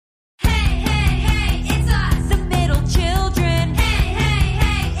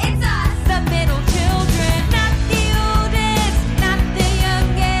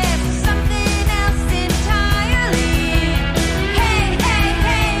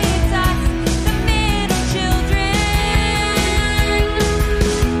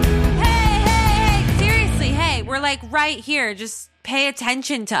right here. Just pay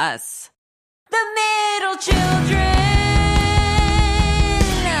attention to us. The middle children.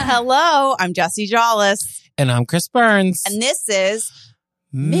 Hello, I'm Jessie Jollis. And I'm Chris Burns. And this is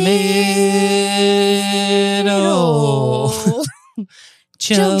Middle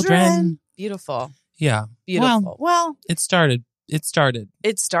Children. Beautiful. Yeah. Beautiful. Well, it started. It started?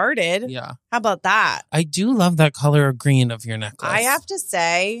 Yeah. How about that? I do love that color of green of your necklace. I have to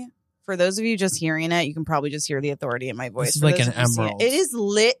say, for those of you just hearing it, you can probably just hear the authority in my voice. This is like an emerald. It is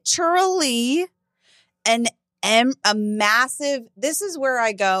literally a massive. This is where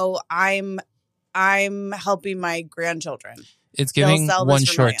I go. I'm helping my grandchildren. It's giving one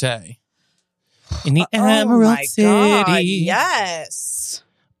short day in the Emerald City. God, yes.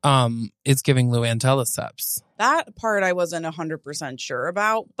 It's giving Luann Teleseps. That part I wasn't 100% sure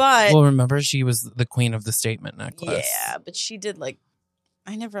about, but well, remember she was the queen of the statement necklace. Yeah, but she did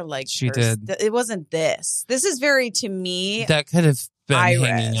I never liked. She her. did. It wasn't this. This is very, to me, that could have been Iris.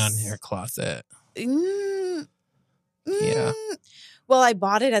 hanging on her closet. Yeah. Well, I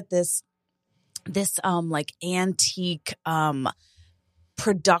bought it at this antique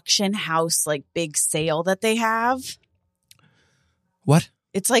production house big sale that they have. What?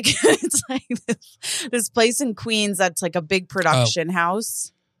 It's like this place in Queens that's a big production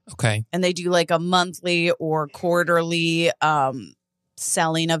house. Okay. And they do a monthly or quarterly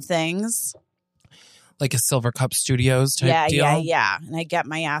selling of things. Like a Silver Cup Studios type deal? Yeah. And I get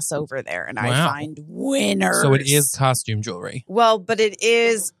my ass over there and I Wow. find winners. So it is costume jewelry. Well, but it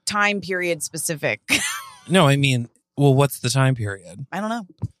is time period specific. No, I mean, well, what's the time period? I don't know.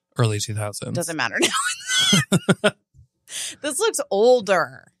 Early 2000s. Doesn't matter now. This looks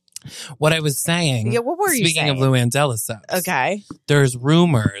older. What I was saying. Yeah, what were you saying? Speaking of Luann Teleseps. Okay. There's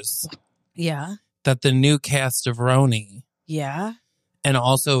rumors. Yeah. That the new cast of Roni. Yeah. And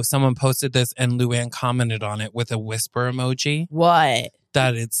also someone posted this and Luann commented on it with a whisper emoji. What?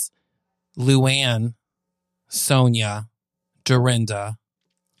 That it's Luann, Sonia, Dorinda,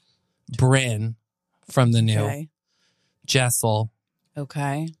 Bryn from the new, Okay. Jessel,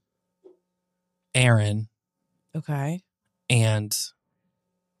 Okay. Aaron, Okay. and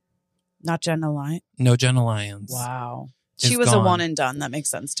Not Jenna Lyons. no Jenna Lyons. Wow. Is She was gone. a one and done. That makes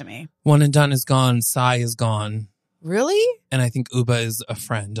sense to me. One and Done is gone. Sai is gone. Really? And I think Uba is a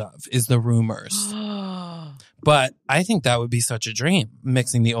friend of, is the rumors. But I think that would be such a dream,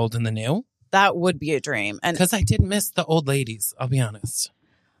 mixing the old and the new. That would be a dream. And Because I did miss the old ladies, I'll be honest.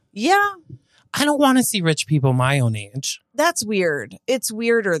 yeah, I don't want to see rich people my own age. that's weird. It's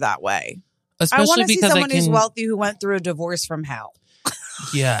weirder that way. Especially I want to see because someone who's wealthy who went through a divorce from hell.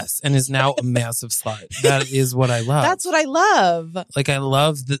 Yes, and is now a massive slut. That is what I love. That's what I love. I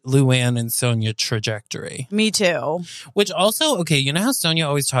love the Luann and Sonia trajectory. Me too. Which also, okay, you know how Sonia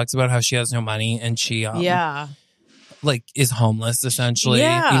always talks about how she has no money and she Yeah. is homeless essentially,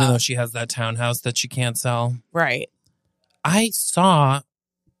 Yeah. even though she has that townhouse that she can't sell. Right. I saw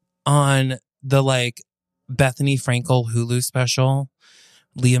on the Bethany Frankel Hulu special,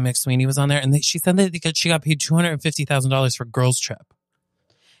 Leah McSweeney was on there, and she said that she got paid $250,000 for Girls Trip.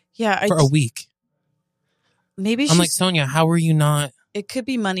 Yeah. For a week. Maybe I'm like, Sonia, how are you not? It could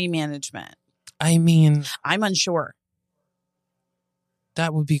be money management. I mean, I'm unsure.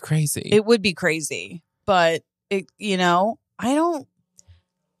 that would be crazy. It would be crazy. But,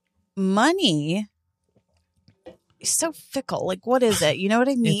 money is so fickle. What is it? You know what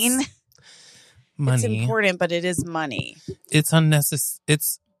I mean? Money. It's important, but it is money. It's unnecessary.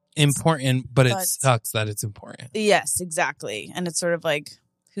 It's important, but it sucks that it's important. Yes, exactly. And it's sort of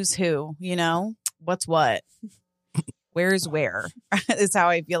who's who, What's what? Where's where is how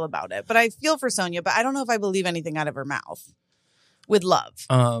I feel about it. But I feel for Sonia, but I don't know if I believe anything out of her mouth with love.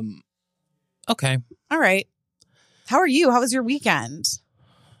 Okay. All right. How are you? How was your weekend?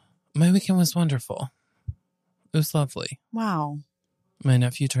 My weekend was wonderful. It was lovely. Wow. My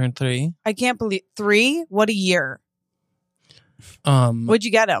nephew turned 3. I can't believe 3? What a year. What'd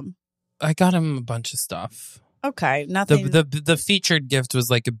you get him? I got him a bunch of stuff. Okay, nothing. The featured gift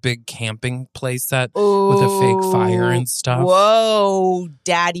was a big camping play set with a fake fire and stuff. Whoa,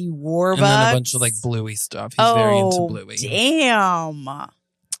 Daddy Warbucks. And then a bunch of Bluey stuff. He's very into Bluey. Damn.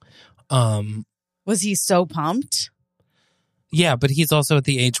 Was he so pumped? Yeah, but he's also at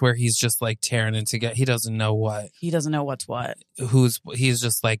the age where he's just tearing into he doesn't know what. He doesn't know what's what. He's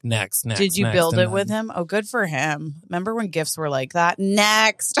just next. Did you build it with him? Oh, good for him. Remember when gifts were like that?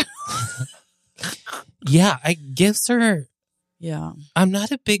 Next. Yeah, gifts are. Yeah. I'm not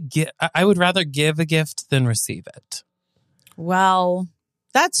a big gift. I would rather give a gift than receive it. Well,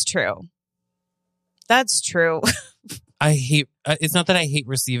 that's true. That's true. I hate. It's not that I hate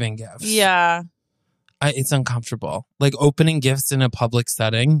receiving gifts. Yeah. It's uncomfortable. Like opening gifts in a public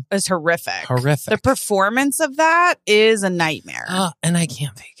setting. It's horrific. Horrific. The performance of that is a nightmare. And I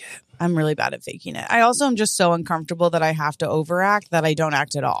can't fake it. I'm really bad at faking it. I also am just so uncomfortable that I have to overact that I don't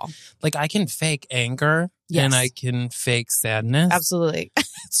act at all. Like I can fake anger and I can fake sadness. Absolutely.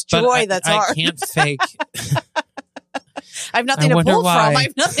 It's joy that's hard. I can't fake. I have nothing to pull from. I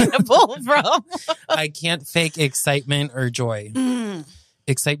have nothing to pull from. I can't fake excitement or joy.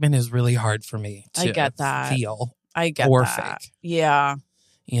 Excitement is really hard for me to I get that. feel. I get or that. fake. Yeah.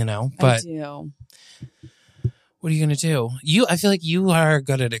 You know, but I do. What are you going to do? I feel like you are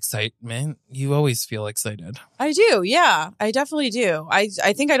good at excitement. You always feel excited. I do. Yeah, I definitely do. I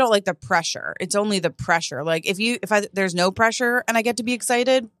think I don't like the pressure. It's only the pressure. Like if there's no pressure and I get to be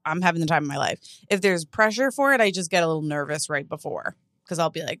excited, I'm having the time of my life. If there's pressure for it, I just get a little nervous right before because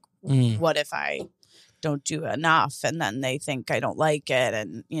I'll be like, what if I don't do enough and then they think I don't like it,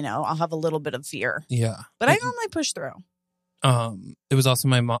 and I'll have a little bit of fear. Yeah, but I normally push through. It was also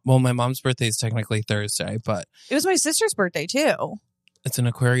my mom. Well, my mom's birthday is technically Thursday, but it was my sister's birthday too. It's an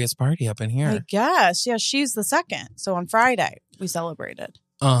Aquarius party up in here. I guess. Yeah, she's the second. So on Friday we celebrated.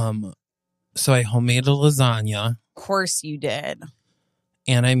 So I homemade a lasagna. Of course you did.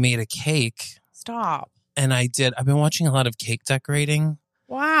 And I made a cake. Stop. And I've been watching a lot of cake decorating.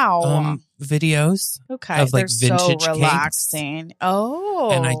 Wow. Videos. Okay. Of like They're vintage so relaxing. Cakes. Oh.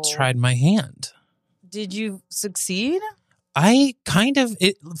 And I tried my hand. Did you succeed? I kind of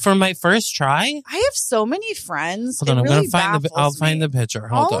for my first try. I have so many friends. Hold on, I'm gonna find I'll find the picture.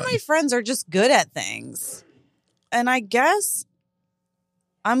 Hold on. All of my friends are just good at things, and I guess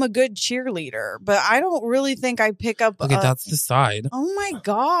I'm a good cheerleader, but I don't really think I pick up. Okay, that's the side. Oh my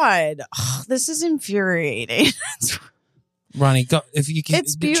god, this is infuriating. Ronnie, go if you can.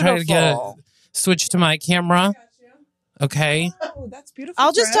 It's beautiful. Try to switch to my camera. Okay. Oh, that's beautiful.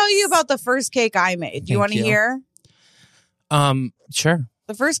 I'll just tell you about the first cake I made. Do you want to hear? Sure.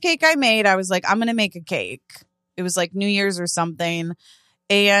 The first cake I made, I was like, I'm going to make a cake. It was like New Year's or something.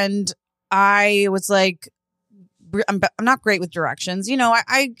 And I was like, I'm not great with directions.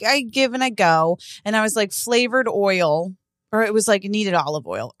 I give and I go. And I was like, flavored oil, or it was like, it needed olive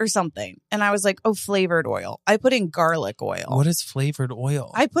oil or something. And I was like, oh, flavored oil. I put in garlic oil. What is flavored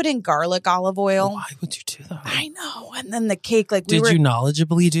oil? I put in garlic olive oil. Why would you do that? I know. And then the cake, like, Did you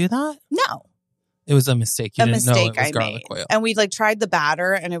knowledgeably do that? No. It was a mistake. You didn't know it was garlic oil. And we tried the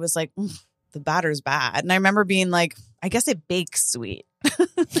batter and it was like, the batter's bad. And I remember being like, I guess it bakes sweet.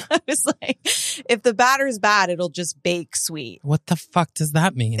 I was like, if the batter's bad, it'll just bake sweet. What the fuck does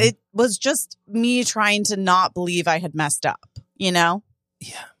that mean? It was just me trying to not believe I had messed up, Yeah.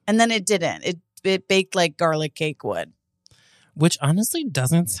 And then it didn't. It baked like garlic cake would. Which honestly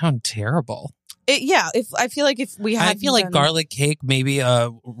doesn't sound terrible. I feel like if we had, I feel like garlic cake, maybe a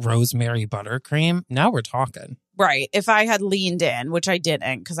rosemary buttercream. Now we're talking. Right. If I had leaned in, which I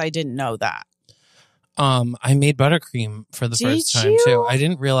didn't, because I didn't know that. I made buttercream for the first time too. I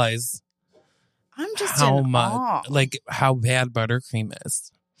didn't realize how bad buttercream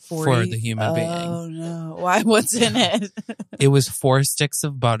is for the human being. Oh no! Why? What's in it? It was 4 sticks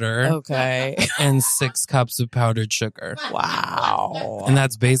of butter. Okay. And 6 cups of powdered sugar. Wow. And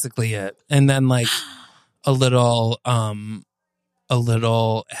that's basically it. And then like a little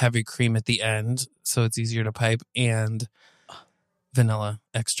heavy cream at the end, so it's easier to pipe, and vanilla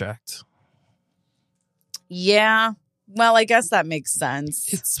extract. Yeah. Well, I guess that makes sense.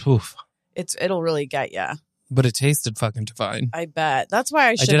 It'll really get you. But it tasted fucking divine. I bet. That's why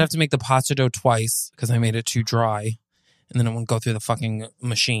I did have to make the pasta dough twice because I made it too dry, and then it wouldn't go through the fucking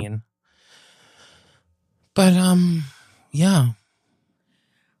machine. But yeah.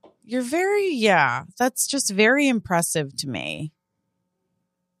 That's just very impressive to me.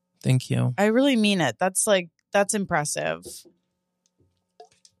 Thank you. I really mean it. That's impressive.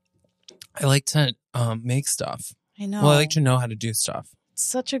 I like to make stuff. I know. Well, I like to know how to do stuff. It's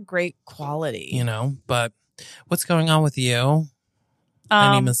such a great quality. But what's going on with you?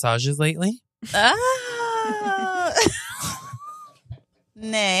 Any massages lately? Nah.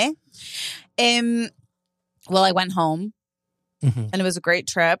 Well, I went home and it was a great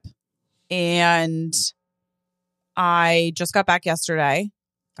trip. And I just got back yesterday.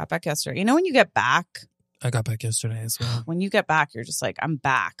 When you get back, I got back yesterday as well. When you get back, you're just like, I'm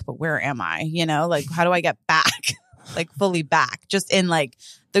back, but where am I? Like, how do I get back? Like, fully back, just in like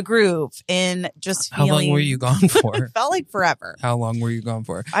the groove, in just feeling. How long were you gone for? It felt like forever. How long were you gone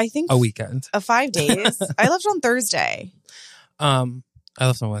for? I think a weekend. 5 days. I left on Thursday. I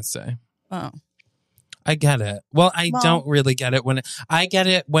left on Wednesday. Oh. I get it. Well, I don't really get it I get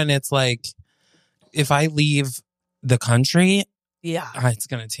it when it's like, if I leave the country, Yeah. It's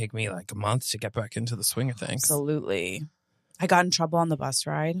going to take me like a month to get back into the swing of things. Absolutely. I got in trouble on the bus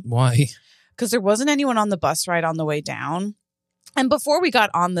ride. Why? Because there wasn't anyone on the bus ride on the way down. And before we got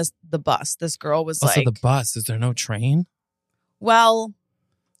on the bus, this girl was Also, like... the bus. Is there no train? Well...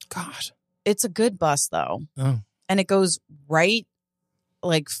 God. It's a good bus, though. Oh. And it goes right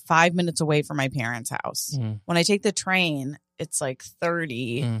like 5 minutes away from my parents' house. When I take the train, it's like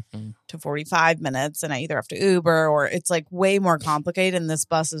 30 to 45 minutes. And I either have to Uber or it's like way more complicated. And this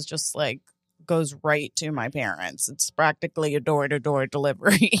bus is just like goes right to my parents. It's practically a door-to-door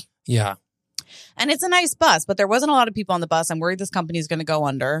delivery. Yeah. And it's a nice bus, but there wasn't a lot of people on the bus. I'm worried this company is going to go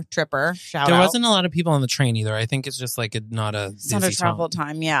under. Tripper, shout out. There wasn't a lot of people on the train either. I think it's just like not a It's not a travel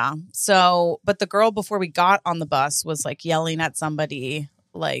time, yeah. So, but the girl before we got on the bus was like yelling at somebody,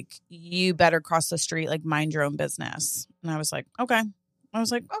 like, you better cross the street, like, mind your own business. And I was like, okay.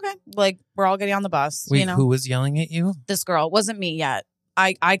 Like, we're all getting on the bus. Wait, you know? who was yelling at you? This girl. Wasn't me yet.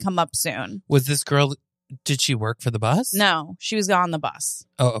 I come up soon. Was this girl... Did she work for the bus? No, she was on the bus.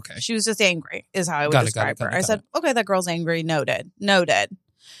 Oh, okay. She was just angry, is how I would describe her. I said, okay, that girl's angry. Noted.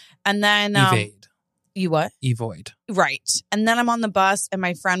 And then... Evade. You what? Evoid. Right. And then I'm on the bus and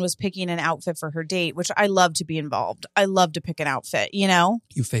my friend was picking an outfit for her date, which I love to be involved. I love to pick an outfit, you know?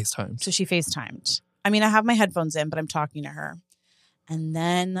 You FaceTimed. So she FaceTimed. I mean, I have my headphones in, but I'm talking to her. And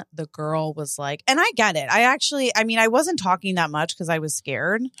then the girl was like, and I get it. I wasn't talking that much because I was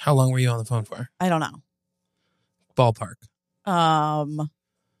scared. How long were you on the phone for? I don't know. Ballpark.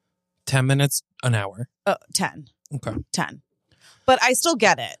 10 minutes, an hour. 10. Okay. 10. But I still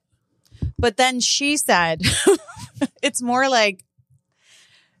get it. But then she said, it's more like,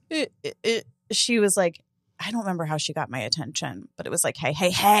 she was like, I don't remember how she got my attention, but it was like,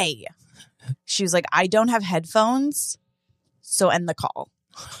 hey. She was like, I don't have headphones, so end the call.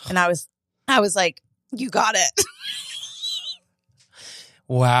 And I was like, you got it.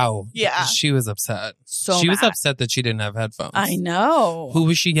 Wow. Yeah. She was upset. She was upset that she didn't have headphones. I know. Who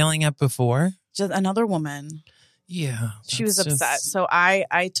was she yelling at before? Just another woman. Yeah. She was upset. So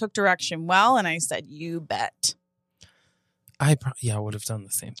I took direction well, and I said, you bet. I would have done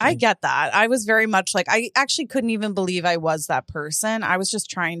the same thing. I get that. I was very much like, I actually couldn't even believe I was that person. I was just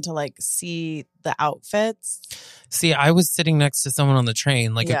trying to like see the outfits. See, I was sitting next to someone on the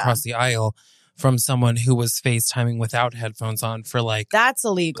train, like across the aisle from someone who was FaceTiming without headphones on for like... That's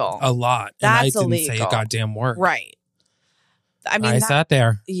illegal. A lot. That's and I didn't illegal. say a goddamn word. Right. I mean, I sat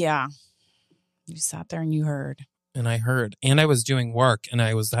there. Yeah. You sat there and you heard. And I heard. And I was doing work and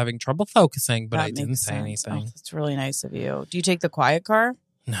I was having trouble focusing, but I didn't say anything. Oh, that's really nice of you. Do you take the quiet car?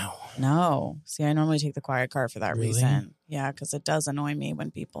 No. See, I normally take the quiet car for that Really? reason. Yeah, because it does annoy me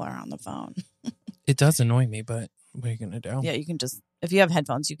when people are on the phone. It does annoy me, but what are you going to do? Yeah, you can just, if you have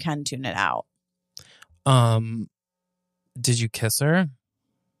headphones, you can tune it out. Did you kiss her?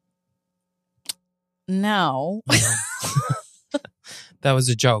 No. That was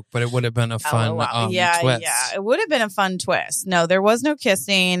a joke, but it would have been a fun twist. Yeah, it would have been a fun twist. No, there was no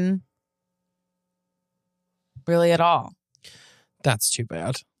kissing really at all. That's too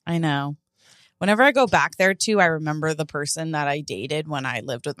bad. I know. Whenever I go back there too, I remember the person that I dated when I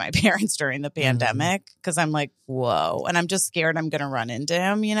lived with my parents during the pandemic because I'm like, whoa. And I'm just scared I'm going to run into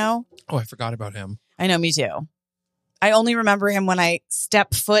him, you know? Oh, I forgot about him. I know, me too. I only remember him when I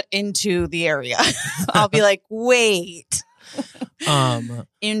step foot into the area. I'll be like, wait.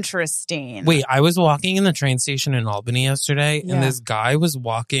 Interesting. Wait, I was walking in the train station in Albany yesterday, Yeah. and this guy was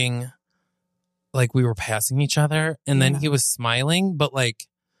walking like we were passing each other, and then he was smiling, but like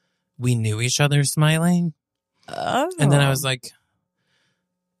we knew each other smiling. Oh. And then I was like,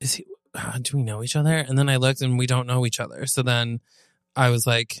 "Is he? Do we know each other?" And then I looked, and we don't know each other. So then I was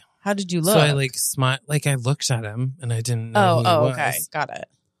like, how did you look? So I like smile, like I looked at him, and I didn't know who he was. Okay, got it.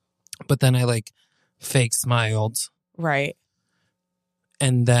 But then I like fake smiled. Right.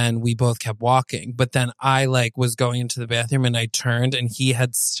 And then we both kept walking. But then I like was going into the bathroom and I turned and he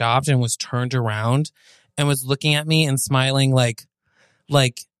had stopped and was turned around and was looking at me and smiling like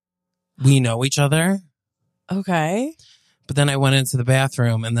we know each other. Okay. But then I went into the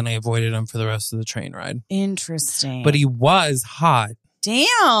bathroom and then I avoided him for the rest of the train ride. Interesting. But he was hot.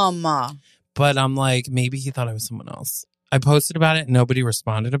 Damn. But I'm like, maybe he thought I was someone else. I posted about it. Nobody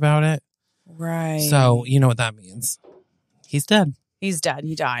responded about it. Right. So you know what that means. He's dead. He's dead.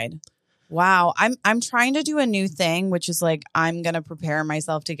 He died. Wow. I'm trying to do a new thing, which is like I'm going to prepare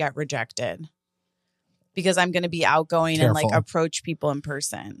myself to get rejected because I'm going to be outgoing and like approach people in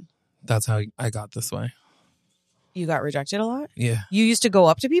person. That's how I got this way. You got rejected a lot? Yeah. You used to go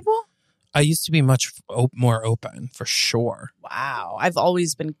up to people? I used to be much more open, for sure. Wow. I've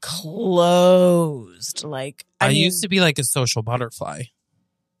always been closed. Like, I mean, used to be like a social butterfly.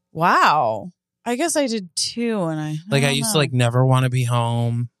 Wow. I guess I did too. And I used to like never want to be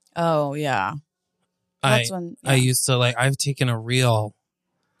home. Oh, yeah. I used to like, I've taken a real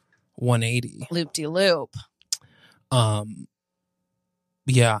 180. Loop-de-loop.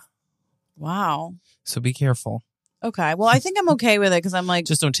 Yeah. Wow. So be careful. Okay. Well, I think I'm okay with it because I'm like,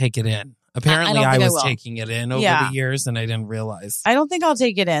 just don't take it in. Apparently, I was taking it in over the years and I didn't realize. I don't think I'll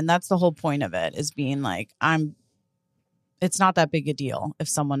take it in. That's the whole point of it, is being like, it's not that big a deal if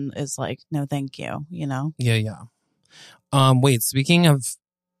someone is like, no, thank you, you know? Yeah. Wait, speaking of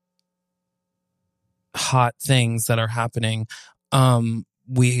hot things that are happening, will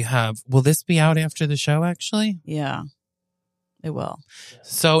this be out after the show, actually? Yeah, it will.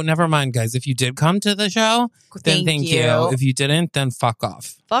 So never mind, guys. If you did come to the show, then thank you. If you didn't, then fuck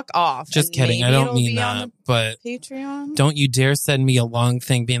off. Fuck off. Just kidding. I don't mean that. But Patreon? Don't you dare send me a long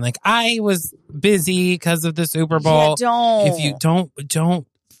thing being like, I was busy because of the Super Bowl. Yeah, don't. If you don't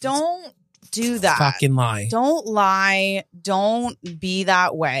do that. Fucking lie. Don't lie. Don't be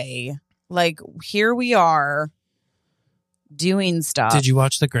that way. Like, here we are doing stuff. Did you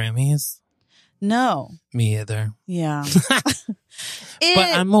watch the Grammys? No. Me either. Yeah. But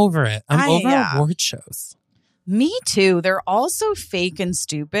I'm over it. I'm over award shows. Me too. They're all so fake and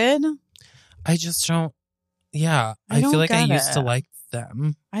stupid. I just don't. Yeah. I feel like I used to like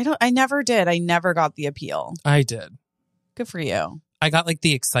them. I never did. I never got the appeal. I did. Good for you. I got like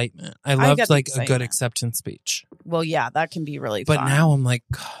the excitement. I loved like a good acceptance speech. Well, yeah, that can be really fun. But now I'm like,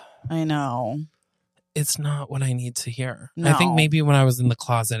 I know. It's not what I need to hear. No. I think maybe when I was in the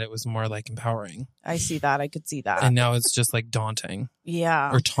closet, it was more like empowering. I see that. I could see that. And now it's just like daunting.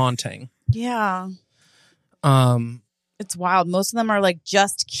 Yeah. Or taunting. Yeah. It's wild. Most of them are like,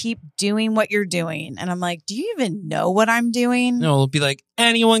 just keep doing what you're doing. And I'm like, do you even know what I'm doing? No, it'll be like,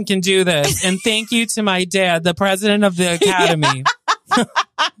 anyone can do this. And thank you to my dad, the president of the Academy.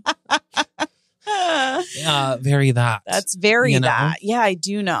 Very that. That's very that. Yeah, I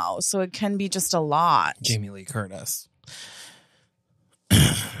do know. So it can be just a lot. Jamie Lee Curtis.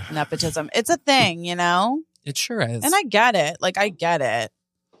 Nepotism. It's a thing, you know? It sure is. And I get it. Like, I get it.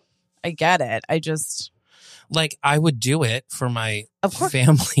 I just... Like, I would do it for my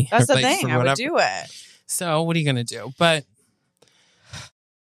family. That's the like, thing. I would do it. So what are you going to do? But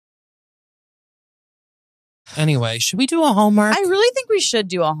anyway, should we do a Hallmark? I really think we should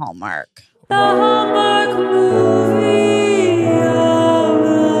do a Hallmark. The Hallmark movie of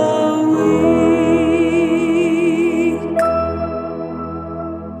the week.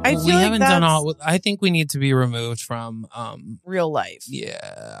 I feel like done all. I think we need to be removed from real life.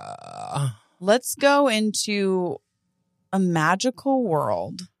 Yeah. Let's go into a magical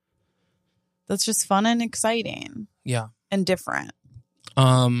world that's just fun and exciting. Yeah. And different.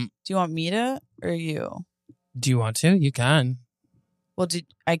 Do you want me to or you? Do you want to? You can. Well,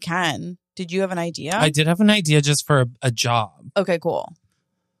 I can. Did you have an idea? I did have an idea just for a job. Okay, cool.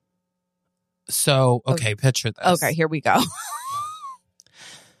 So, okay, picture this. Okay, here we go.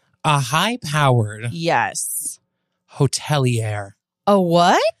 A high-powered hotelier. A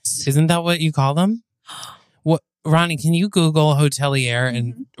what? Isn't that what you call them? What, Ronnie, can you Google hotelier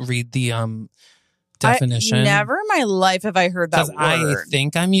and read the definition? Never in my life have I heard that word. I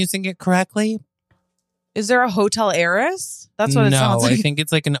think I'm using it correctly. Is there a hotel heiress? That's what it sounds like. No, I think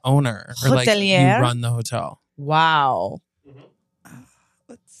it's like an owner. Or like you run the hotel. Wow.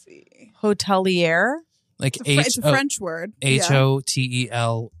 Let's see. Hotelier? Like it's a French word. Hotel.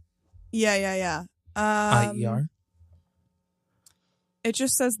 Yeah. IER. It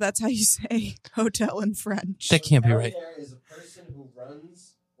just says that's how you say hotel in French. That can't be right. Hotelier is a person who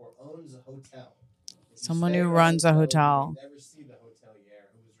runs or owns a hotel. Someone who runs a hotel. You never see the hotelier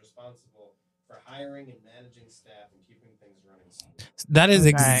who is responsible for hiring and managing staff and keeping things running smoothly. That is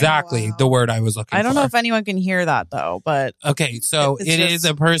exactly the word I was looking for. I don't know if anyone can hear that though, but okay, so it is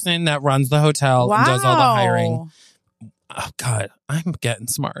a person that runs the hotel and does all the hiring. Oh God, I'm getting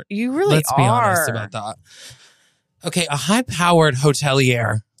smart. You really Let's be honest about that. Okay, a high-powered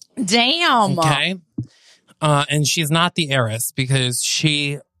hotelier. Damn. Okay. And she's not the heiress because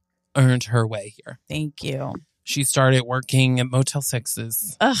she earned her way here. Thank you. She started working at Motel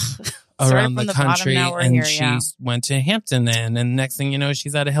 6s around the country, and she went to Hampton Inn, and next thing you know,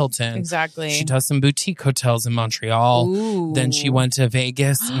 she's at a Hilton. Exactly. She does some boutique hotels in Montreal. Ooh. Then she went to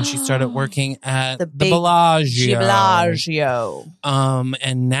Vegas, and she started working at the Bellagio.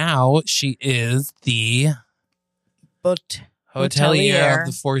 And now she is the hotelier of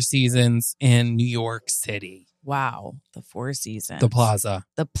the Four Seasons in New York City. Wow. The Four Seasons. The Plaza.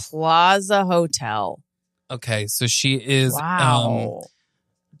 The Plaza Hotel. Okay, so she is Wow.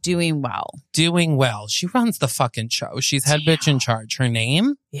 Doing well. doing well. She runs the fucking show. She's head bitch in charge. Her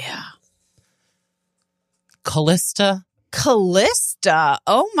name? Yeah. Callista. Callista.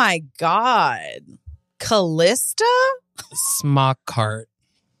 Oh my God. Callista? Smockhart.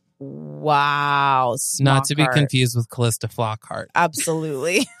 Wow. Not to be Smockhart. confused with Callista Flockhart.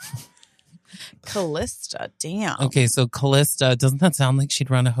 Absolutely. Callista. Damn. Okay, so Callista, doesn't that sound like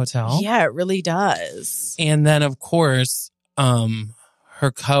she'd run a hotel? Yeah, it really does. And then, of course,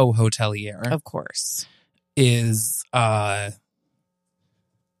 her co-hotelier Of course. is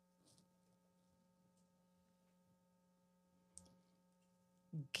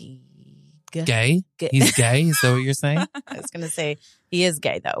gay. He's gay. Is that what you're saying? I was going to say he is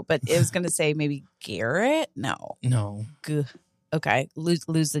gay though, but it was going to say maybe Garrett. No. No. Okay.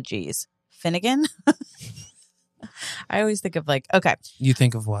 Lose the G's. Finnegan. I always think of like, okay. You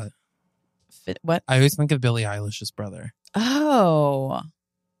think of what? What? I always think of Billie Eilish's brother. Oh.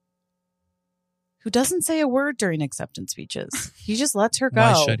 Who doesn't say a word during acceptance speeches. He just lets her go.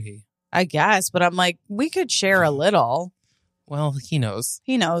 Why should he? I guess, but I'm like, we could share a little. Well, he knows.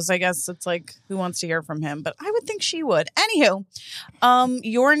 He knows. I guess it's like, who wants to hear from him? But I would think she would. Anywho,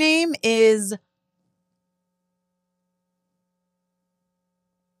 your name is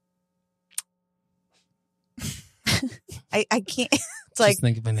I can't. It's like, Just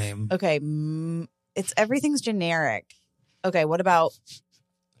think of a name. okay, it's everything's generic. Okay, what about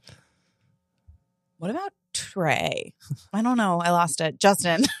Trey? I don't know. I lost it.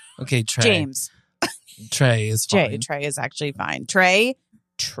 Justin. Okay, Trey. James. Trey is fine. Trey is actually fine. Trey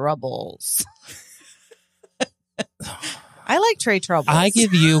Troubles. I like Trey Troubles. I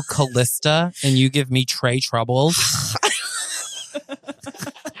give you Callista and you give me Trey Troubles.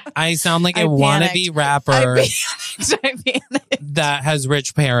 I sound like a wannabe rapper I panicked. that has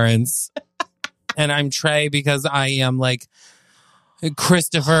rich parents. And I'm Trey because I am like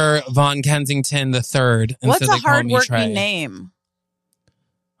Christopher Von Kensington III. What's so a they call me Trey. hardworking name?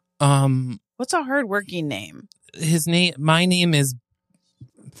 What's a hardworking name? My name is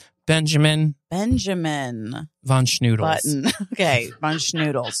Benjamin Von Schnoodles. Button. Okay, Von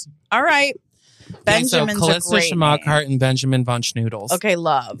Schnoodles. All right. And so Benjamin's Callista a great Schmockhart name. and Benjamin Von Schnoodles. Okay,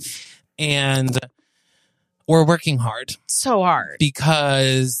 love. And we're working hard So hard.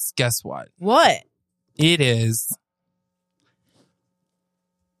 because guess what? What? It is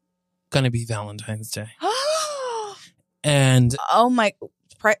going to be Valentine's Day. And Oh my!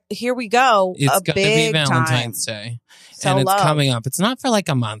 Here we go. it's a going to be big Valentine's time. Day. So and it's love. coming up. It's not for like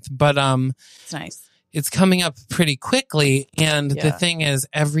a month, but It's nice. it's coming up pretty quickly. And Yeah. the thing is,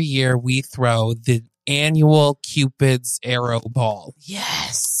 every year we throw the annual Cupid's Arrow Ball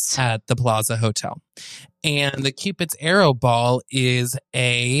Yes. at the Plaza Hotel. And the Cupid's Arrow Ball is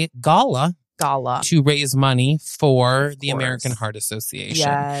a gala to raise money for the course. American Heart Association,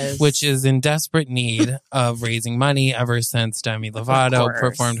 Yes. which is in desperate need of raising money ever since Demi Lovato course.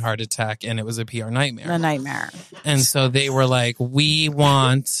 performed Heart Attack, and it was a PR nightmare. a nightmare. And so they were like, we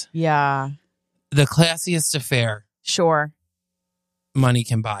want Yeah. the classiest affair Sure. money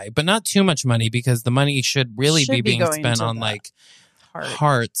can buy, but not too much money because the money should really Should be be being going spent to on the like Heart.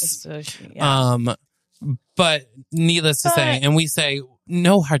 hearts. Yeah. But needless to say, But- and we say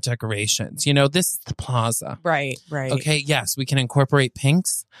no heart decorations. You know, this is the Plaza. Right. Okay, yes, we can incorporate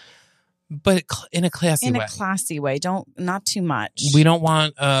pinks, but in a classy In way. a classy way. Not too much. We don't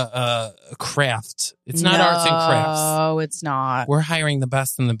want a craft. It's not arts and crafts. No, it's not. We're hiring the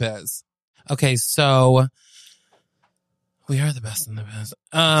best in the biz. Okay, so we are the best in the biz.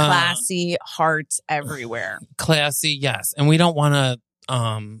 Classy hearts everywhere. Classy, yes. And we don't want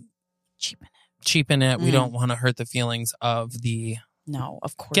to cheapen it. We Mm. don't want to hurt the feelings of the No,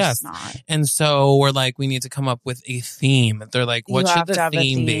 of course Yes. not. And so we're like, we need to come up with a theme. They're like, what You should have to the have a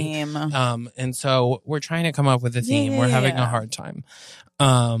theme be? theme. And so we're trying to come up with a theme. We're having a hard time.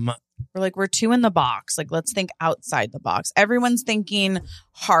 We're two in the box. Like, let's think outside the box. Everyone's thinking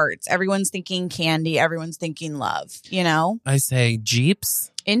hearts. Everyone's thinking candy. Everyone's thinking love. You know? I say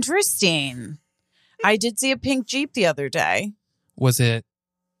Jeeps. Interesting. I did see a pink Jeep the other day. Was it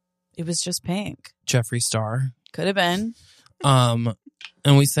It was just pink. Jeffree Star? Could have been.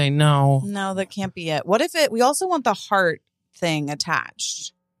 And we say no. No, that can't be it. What if we also want the heart thing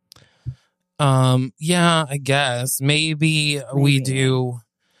attached? Yeah, I guess maybe we do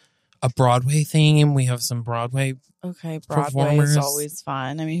a Broadway theme. We have some Broadway. Okay, Broadway Performers. is always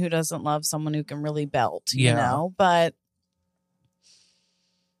fun. I mean, who doesn't love someone who can really belt, you Yeah. know? But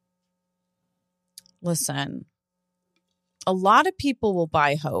listen, a lot of people will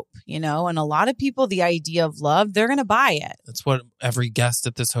buy hope, and a lot of people, the idea of love, they're going to buy it. That's what every guest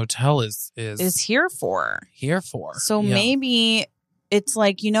at this hotel is Here for. here for. So Yeah. maybe it's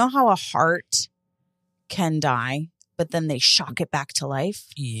like, how a heart can die, but then they shock it back to life.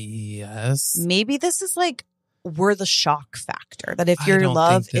 Yes. Maybe this is like, we're the shock factor, that if I your don't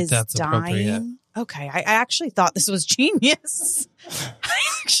love think that is that's appropriate. dying. Okay. I actually thought this was genius. I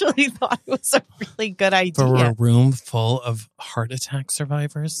actually thought it was a really good idea. For a room full of heart attack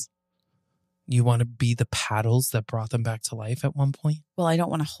survivors, you want to be the paddles that brought them back to life at one point? Well, I don't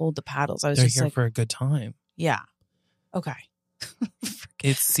want to hold the paddles. I was They're just here like, for a good time. yeah. Okay.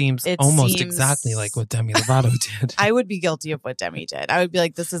 It seems It almost seems- exactly like what Demi Lovato did. I would be guilty of what Demi did. I would be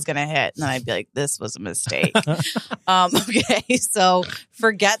like, this is going to hit. And then I'd be like, this was a mistake. Okay. So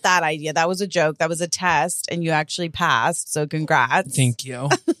forget that idea. That was a joke. That was a test. And you actually passed. So congrats. Thank you.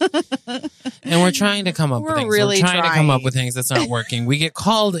 And we're trying to come up with We're things. really we're trying to come up trying. with things that's not working. We get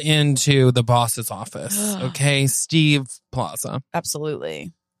called into the boss's office. Okay. Steve Plaza,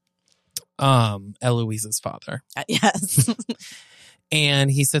 Absolutely. Eloise's father. Yes.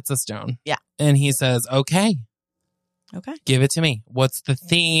 And he sits us down. Yeah. And he says, okay, Okay. give it to me. What's the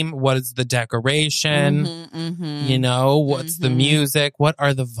theme? What is the decoration? What's the Mhm. music? What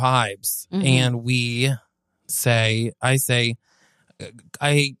are the vibes? Mhm. And I say,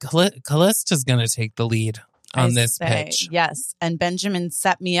 Callista's going to take the lead on this pitch. Yes. And Benjamin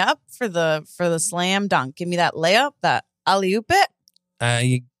set me up for the slam dunk. Give me that layup, that alley-oop it.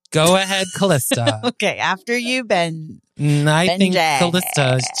 You go ahead, Callista. Okay. After you, Ben. I think Benja.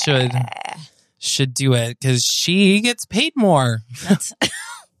 Callista should do it because she gets paid more.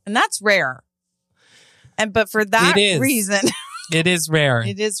 And that's rare. But for that It is. reason, It is rare.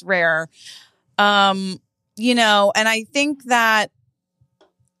 it is rare. And I think that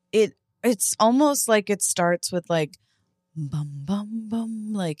it's almost like it starts with like bum bum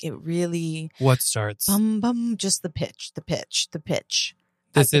bum, like it really What starts? bum bum, just the pitch.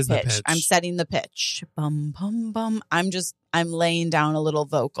 This At is the pitch. I'm setting the pitch. Bum bum bum. I'm laying down a little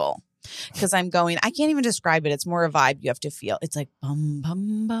vocal. Because I can't even describe it. It's more a vibe you have to feel. It's like bum,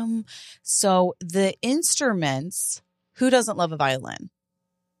 bum, bum. So the instruments, who doesn't love a violin?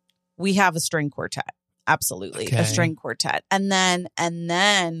 We have a string quartet. Absolutely. Okay. A string quartet. And then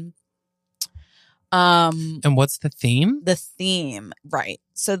And what's the theme? the theme, right.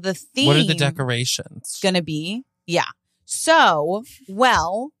 So the theme. What are the decorations? Going to be? Yeah. So,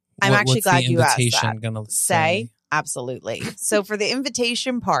 I'm actually what's glad the you asked invitation that. gonna Say, absolutely. So for the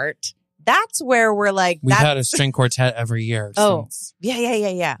invitation part, that's where we're like, We've had a string quartet every year. Oh. since.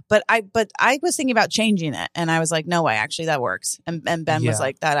 Yeah. But I was thinking about changing it, and I was like, no way, actually that works. And Ben Yeah. was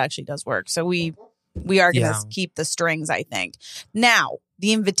like, that actually does work. So we are going to keep the strings, I think. Now,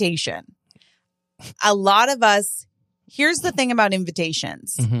 the invitation. A lot of us, here's the thing about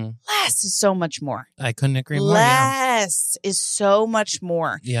invitations. Mhm. Less is so much more. I couldn't agree more. Yeah. Less is so much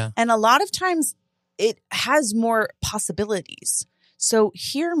more. Yeah. And a lot of times it has more possibilities. So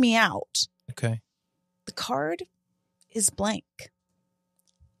hear me out. Okay. The card is blank.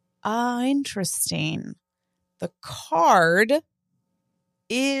 Interesting. The card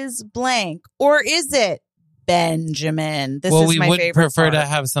is blank. Or is it, Benjamin? This is we my would favorite prefer to part.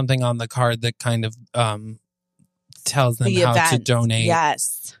 have something on the card that kind of tells them The how to event. donate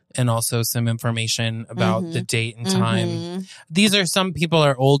Yes. and also some information about the date and time. Mhm. These are some people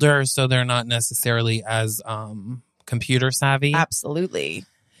are older, so they're not necessarily as computer savvy. Absolutely.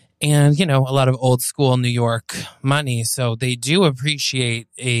 And, a lot of old school New York money. So they do appreciate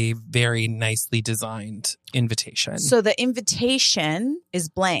a very nicely designed invitation. So the invitation is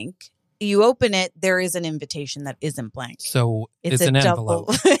blank. You open it, there is an invitation that isn't blank. So it's a an double.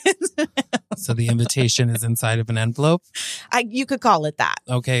 envelope. So the invitation is inside of an envelope. You could call it that.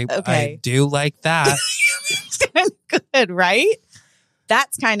 Okay. Okay. I do like that. It's kind of good, right?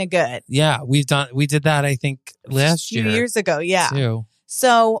 That's kind of good. Yeah. We did that, I think, last A few year. years ago. Yeah. Too.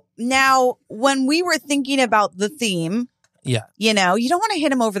 So now when we were thinking about the theme, Yeah. you don't want to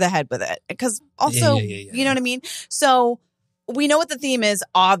hit him over the head with it because also, Yeah. you know what I mean? So we know what the theme is.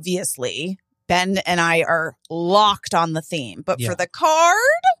 Obviously, Ben and I are locked on the theme, but Yeah. for the card,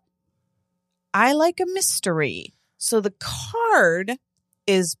 I like a mystery. So the card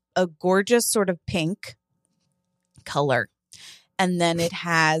is a gorgeous sort of pink color. And then it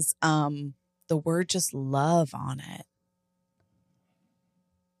has the word just love on it.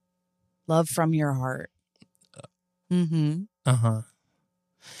 Love from your heart. Mm-hmm. Uh-huh.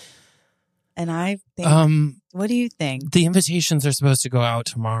 And I think, what do you think? The invitations are supposed to go out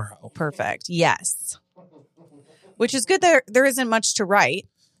tomorrow. Perfect. Yes. Which is good. There isn't much to write.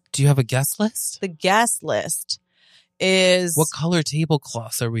 Do you have a guest list? The guest list is What color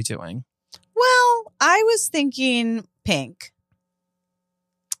tablecloths are we doing? well, I was thinking pink,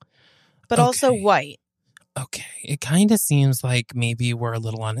 but also Okay. white. Okay. It kind of seems like maybe we're a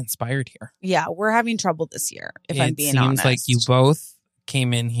little uninspired here. Yeah, we're having trouble this year, if I'm being It honest. seems like you both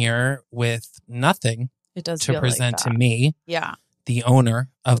came in here with nothing it does to feel present like to that. me, Yeah. the owner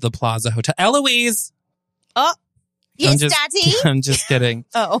of the Plaza Hotel. Eloise! Oh, yes, I'm just, Daddy. I'm just kidding.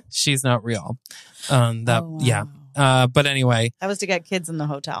 Oh, She's not real. wow. But anyway, That was to get kids in the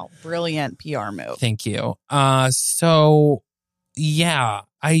hotel. Brilliant PR move. thank you. So yeah,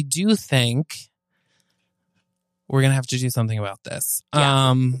 I do think we're going to have to do something about this. Yeah.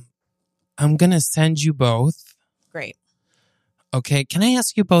 I'm going to send you both. Great. Okay. Can I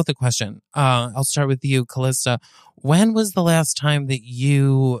ask you both a question? I'll start with you, Callista. When was the last time that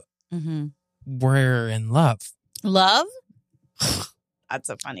you Mm-hmm. were in love? Love? That's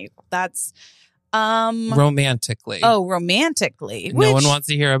Romantically. oh, romantically. No one which- wants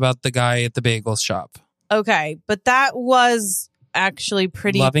to hear about the guy at the bagel shop. Okay, but that was actually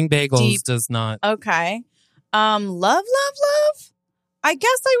pretty Loving bagels deep. does not. Okay. Love. I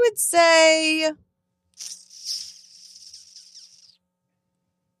guess I would say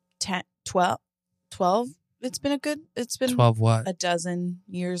 10, 12. It's been 12 what? a dozen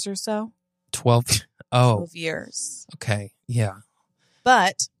years or so. 12. Oh, 12 years. okay. Yeah.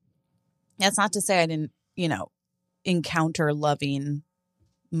 But that's not to say I didn't, encounter loving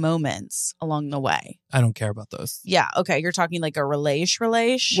moments along the way. I don't care about those. Yeah. Okay. You're talking like a relation.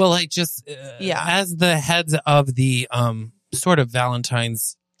 Well, I just, Yeah. as the heads of the sort of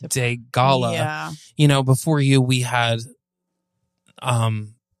Valentine's Day gala, Yeah. before you, we had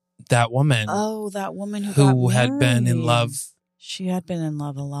that woman Oh, that woman who had been in married. love. She had been in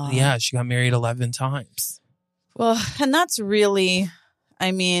love a lot. Yeah, she got married 11 times. Well, and that's really,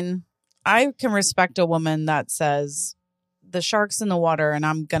 I can respect a woman that says the shark's in the water and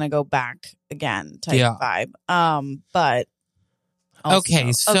I'm going to go back again type Yeah. vibe. But also,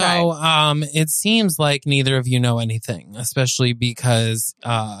 Okay, so it seems like neither of you know anything, especially because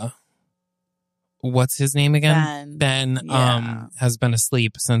what's his name again? Ben Yeah. has been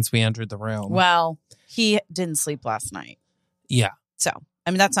asleep since we entered the room. Well, he didn't sleep last night. Yeah. So,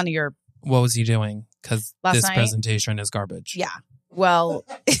 that's none of your, What was he doing? Because Last this night? presentation is garbage. yeah. Well,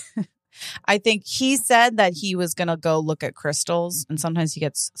 I think he said that he was going to go look at crystals, and sometimes he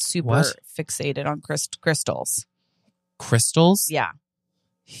gets super What? fixated on crystals. Crystals? Yeah.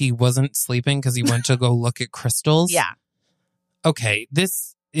 He wasn't sleeping because he went to go look at crystals? Yeah. Okay,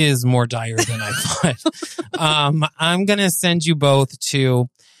 this is more dire than I thought. I'm going to send you both to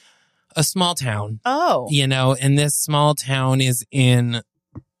a small town. Oh. And this small town is in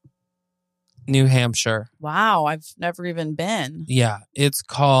New Hampshire. Wow. I've never even been. Yeah, it's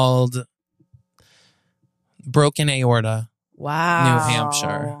called Broken Aorta, Wow. New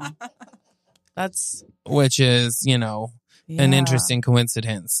Hampshire. That's which is, an interesting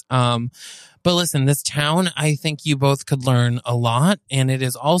coincidence. But listen, this town, I think you both could learn a lot. And it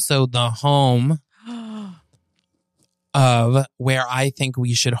is also the home of where I think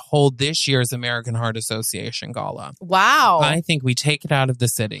we should hold this year's American Heart Association Gala. Wow. I think we take it out of the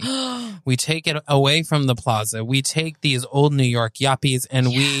city. We take it away from the plaza. We take these old New York yuppies and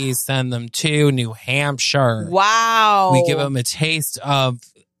we send them to New Hampshire. Wow. We give them a taste of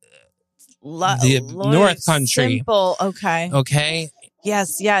the Lord, North Country. Simple. Okay. Okay.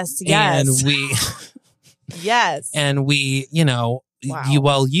 Yes. And we, Yes. and we,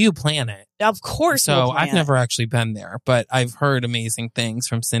 Wow. you plan it. Of course. So we'll plan I've never actually been there, but I've heard amazing things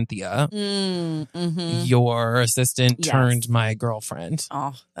from Cynthia, mhm. your assistant Yes. turned my girlfriend.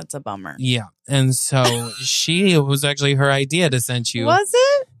 Oh, that's a bummer. Yeah. And so it was actually her idea to send you Was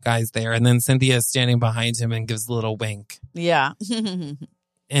it? guys there. And then Cynthia is standing behind him and gives a little wink. Yeah.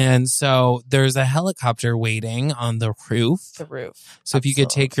 And so there's a helicopter waiting on the roof. The roof. So if you could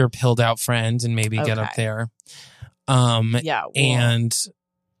take your pilled out friend and maybe get up Okay. there. Yeah. Well, And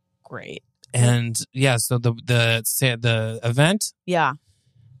great. yeah, so the event Yeah.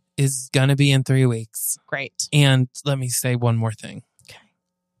 is gonna be in 3 weeks. Great. And let me say one more thing. Okay.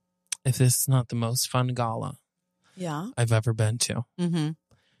 If this is not the most fun gala Yeah. I've ever been to, Mm-hmm.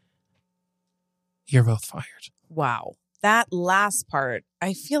 you're both fired. Wow. That last part,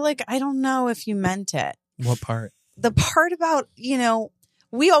 I feel like I don't know if you meant it. What part? The part about,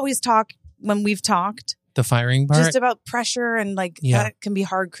 we always talk when we've talked The firing part? just about pressure and Yeah. that can be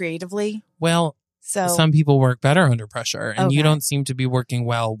hard creatively. Well, So, some people work better under pressure, and you Okay. don't seem to be working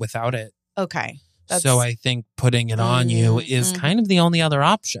well without it. okay. So I think putting it on you is kind of the only other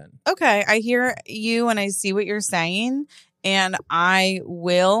option. Okay. I hear you and I see what you're saying. And I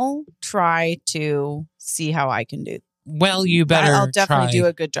will try to see how I can Well, you better I'll definitely try do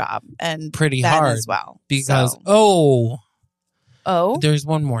a good job and pretty Ben hard as well. because So- oh there's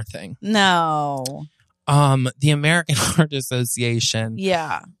one more thing. no, The American Heart Association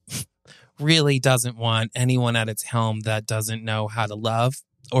yeah, really doesn't want anyone at its helm that doesn't know how to love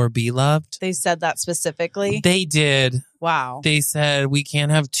or be loved. they said that specifically. They did. Wow. They said we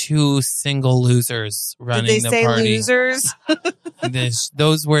can't have two single losers running Did they the say party. losers?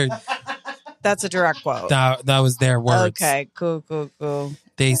 Those were That's a direct quote. that was their words. Okay, cool.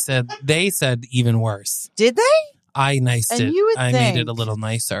 They said even worse. Did they? I niced And it. you would I made it think- a little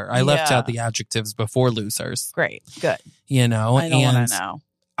nicer. I left Yeah. out the adjectives before losers. Great, good. You know, I don't and want to know.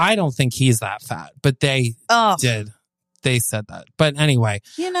 I don't think he's that fat, but they Oh, did. They said that. But anyway,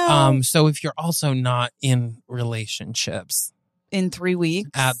 you know, so if you're also not in relationships in 3 weeks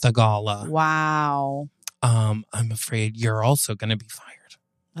at the gala, Wow, I'm afraid you're also going to be fired.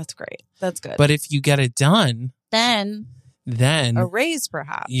 that's great. That's good. But if you get it done, then then a raise,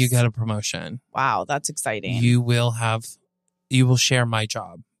 perhaps. you get a promotion. Wow, that's exciting. You will share my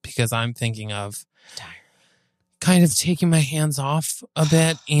job because I'm thinking of kind of taking my hands off a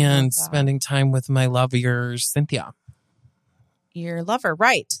bit and that. spending time with my lover, Cynthia. Your lover,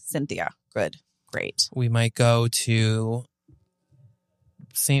 right, Cynthia? Good, great. We might go to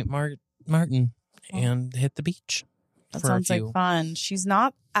St. Martin and hit the beach. That for sounds a few. like fun. She's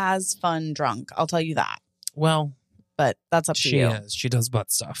not as fun drunk, I'll tell you that. Well, But that's up to she you. is. She does butt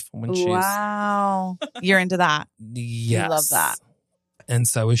stuff when she's. Wow, you're into that. Yes. love that. And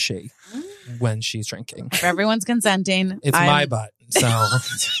so is she when she's drinking. If everyone's consenting, It's my butt, so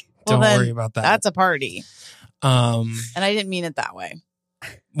don't then worry about that. That's a party, Um, and I didn't mean it that way.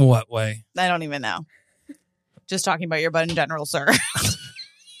 what way? I don't even know. Just talking about your butt in general, sir.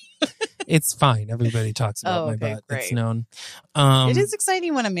 It's fine. Everybody talks about Oh, my okay, butt. great. It's known. It is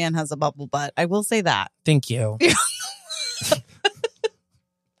exciting when a man has a bubble butt. I will say that. Thank you.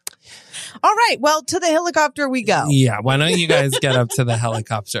 All right. Well, to the helicopter we go. Yeah. Why don't you guys get up to the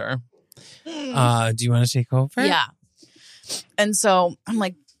helicopter? Do you want to take over? Yeah. And so I'm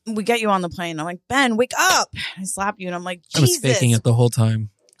like, we get you on the plane. I'm like, Ben, wake up. I slap you and I'm like, I was Jesus. faking it the whole time.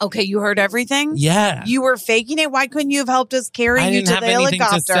 Okay, you heard everything? Yeah. You were faking it? Why couldn't you have helped us carry I you didn't to have the anything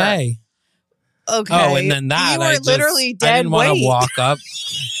helicopter? to say. Okay. Oh, and then that you were I just, literally I dead didn't want weight. to walk up.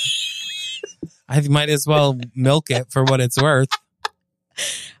 I might as well milk it for what it's worth.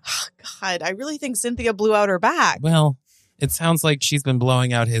 God, I really think Cynthia blew out her back. Well, it sounds like she's been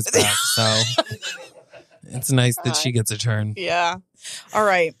blowing out his back, so it's nice that she gets a turn. Yeah. All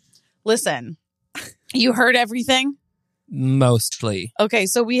right. Listen, you heard everything? Mostly. Okay,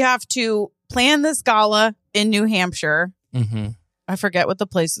 so we have to plan this gala in New Hampshire. Mm-hmm. I forget what the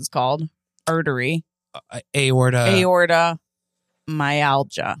place is called. Artery. Aorta. Aorta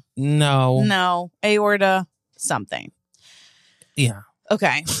myalgia. No. No, aorta something. Yeah.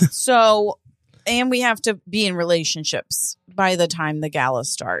 Okay. So, and we have to be in relationships by the time the gala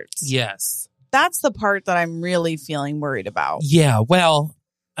starts. Yes. That's the part that I'm really feeling worried about. Yeah. Well,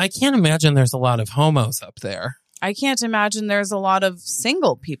 I can't imagine there's a lot of homos up there. I can't imagine there's a lot of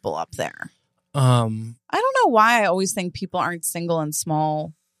single people up there. I I don't know why I always think people aren't single in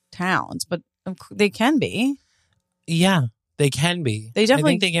small towns, but they can be. Yeah, they can be. They definitely-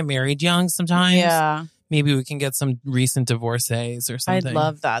 I think they get married young sometimes. Yeah. Maybe we can get some recent divorcees or something. I'd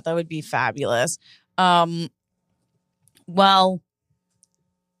love that. That would be fabulous. Well,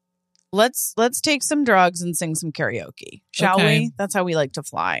 let's take some drugs and sing some karaoke, shall Okay. we? That's how we like to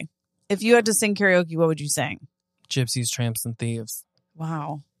fly. If you had to sing karaoke, what would you sing? Gypsies, tramps, and thieves.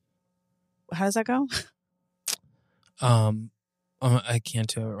 Wow. How does that go? I can't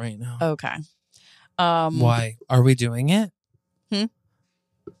do it right now. Okay. Why? Are we doing it?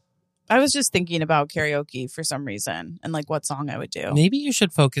 I was just thinking about karaoke for some reason and like what song I would do. Maybe you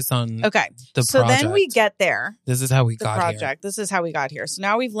should focus on Okay. the So project. then we get there. This is how we The got project. This is how we got here. So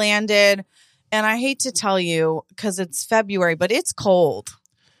now we've landed, and I hate to tell you because it's February, but it's cold.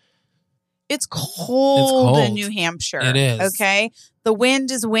 It's cold in cold. New Hampshire. It is. Okay. The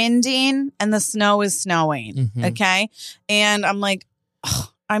wind is winding and the snow is snowing. Mhm. Okay. And I'm like,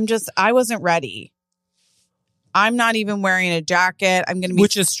 I wasn't ready. I'm not even wearing a jacket. I'm going to here. be,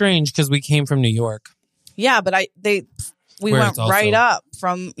 Which is strange because we came from New York. yeah, but we Where went it's also- right up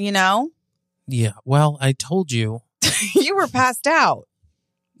from, Yeah. Well, I told you. you were passed out.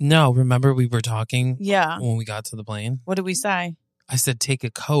 No, remember we were talking Yeah. when we got to the plane? What did we say? I said, take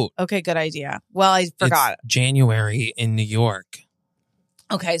a coat. Okay, good idea. Well, I forgot. It's January in New York.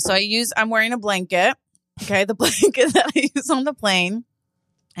 Okay, so I'm wearing a blanket. Okay, the blanket that I use on the plane.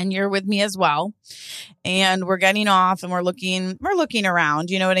 And you're with me as well. And we're getting off and we're looking around,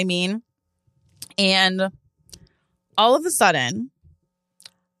 you know what I mean? And all of a sudden,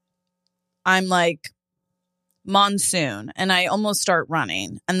 I'm like, monsoon, and I almost start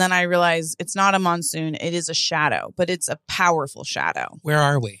running. And then I realize it's not a monsoon, it is a shadow, but it's a powerful shadow. Where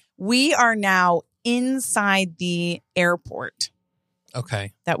are we? We are now inside the airport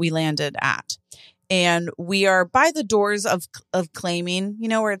Okay. that we landed at. And we are by the doors of claiming, you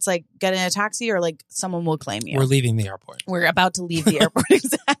know, where it's like getting a taxi or like someone will claim you. We're leaving the airport. We're about to leave the airport.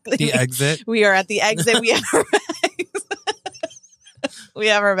 Exactly. The exit? We are at the exit. We have our bags. We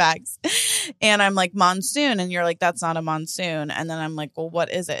have our bags. And I'm like, monsoon. And you're like, that's not a monsoon. And then I'm like, well, what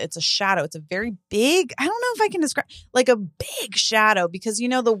is it? It's a shadow. It's a very big, I don't know if I can describe, like a big shadow, because you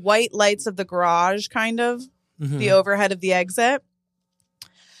know the white lights of the garage, kind of, the overhead of the exit,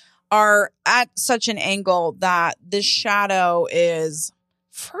 are at such an angle that this shadow is,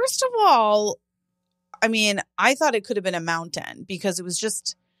 first of all, I mean, I thought it could have been a mountain because it was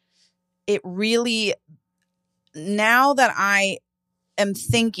just, it really, now that I am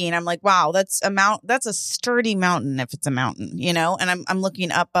thinking, I'm like, wow, that's a sturdy mountain if it's a mountain, you know? And I'm looking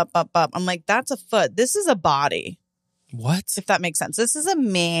up. I'm like, that's a foot. This is a body. What? If that makes sense. This is a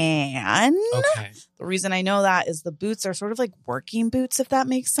man. Okay. The reason I know that is the boots are sort of like working boots, if that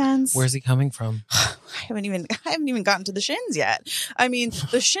makes sense. Where's he coming from? I haven't even gotten to the shins yet. I mean,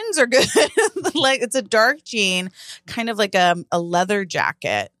 the shins are good. Like, it's a dark jean, kind of like a leather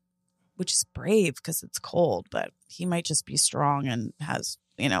jacket, which is brave because it's cold, but he might just be strong and has,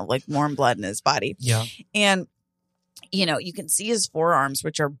 you know, like warm blood in his body. Yeah. And, you know, you can see his forearms,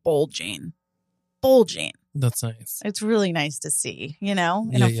 which are bulging. That's nice. It's really nice to see, you know,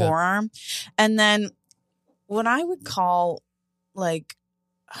 in a forearm. And then what I would call like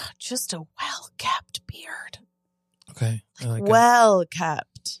just a well-kept beard. Okay. I like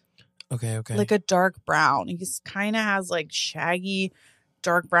well-kept. Okay. Like a dark brown. He kind of has like shaggy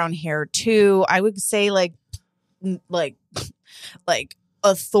dark brown hair too. I would say like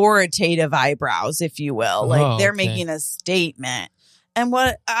authoritative eyebrows, if you will. Like they're making a statement. And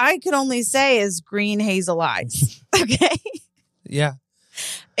what I could only say is green hazel eyes. Okay. Yeah.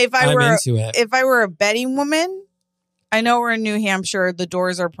 I'm into it. If I were a betting woman, I know we're in New Hampshire. The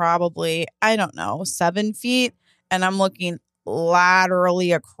doors are probably, I don't know, 7 feet. And I'm looking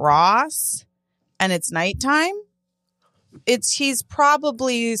laterally across and it's nighttime. He's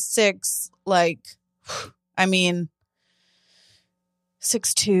probably 6', like, I mean,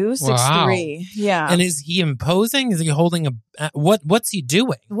 6'2", 6'3". Yeah. And is he imposing? Is he holding what's he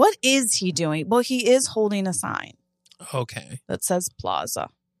doing? What is he doing? Well, he is holding a sign. Okay. That says Plaza.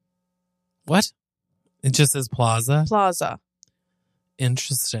 What? It just says Plaza? Plaza.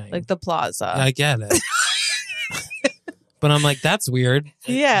 Interesting. Like the plaza. I get it. But I'm like, that's weird.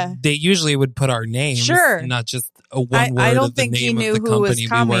 Yeah. They usually would put our names. Sure. Not just a one word I don't of the think he name knew of the who was company we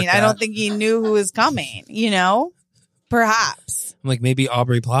coming. work I at. don't think he knew who was coming, you know? Perhaps. I'm like, maybe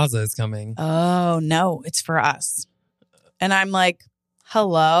Aubrey Plaza is coming. Oh, no, it's for us. And I'm like,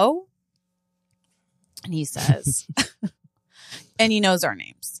 hello? And he says, and he knows our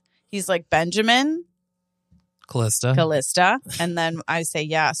names. He's like, Benjamin, Callista. And then I say,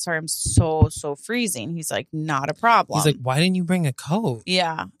 yeah, sorry, I'm so freezing. He's like, not a problem. He's like, why didn't you bring a coat?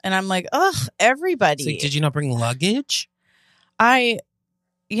 Yeah. And I'm like, ugh, everybody. He's like, did you not bring luggage? I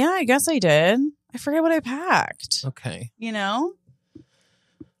guess I did. I forget what I packed. Okay. You know?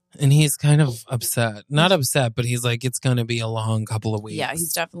 And he's kind of upset. Not upset, but he's like, it's going to be a long couple of weeks. Yeah,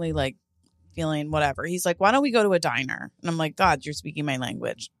 he's definitely like feeling whatever. He's like, why don't we go to a diner? And I'm like, God, you're speaking my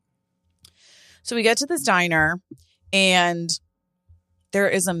language. So we get to this diner and there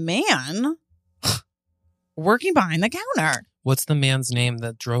is a man working behind the counter. What's the man's name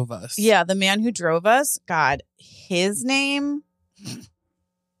that drove us? Yeah, the man who drove us. God, his name.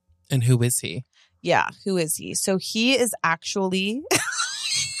 And who is he? Yeah, who is he? So he is actually...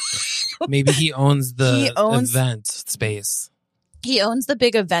 Maybe he owns the event space. He owns the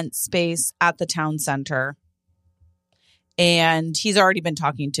big event space at the town center. And he's already been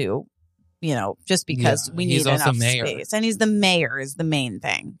talking to, you know, just because we need enough space. And he's the mayor is the main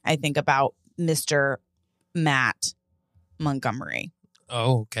thing, I think, about Mr. Matt Montgomery.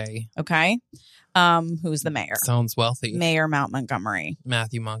 Oh, okay. Okay. Who's the mayor? Sounds wealthy. Mayor Mount Montgomery.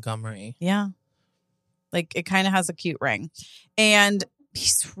 Matthew Montgomery. Yeah. Like, it kind of has a cute ring. And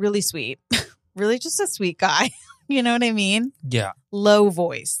he's really sweet. Really just a sweet guy. You know what I mean? Yeah. Low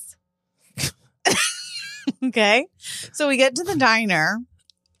voice. Okay. So we get to the diner.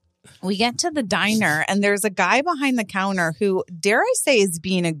 And there's a guy behind the counter who, dare I say, is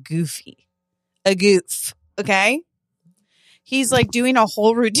being a goof. Okay. He's like doing a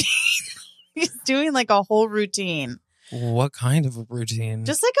whole routine. He's doing like a whole routine. What kind of a routine?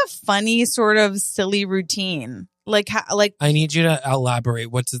 Just like a funny sort of silly routine. Like I need you to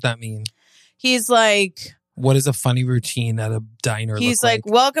elaborate. What does that mean? he's like, What is a funny routine at a diner? he's look like,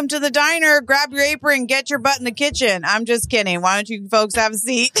 welcome to the diner. Grab your apron, get your butt in the kitchen. I'm just kidding. Why don't you folks have a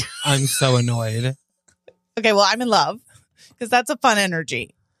seat? I'm so annoyed. Okay, well, I'm in love because that's a fun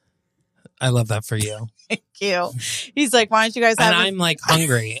energy. I love that for you. Thank you. He's like, why don't you guys have And I'm like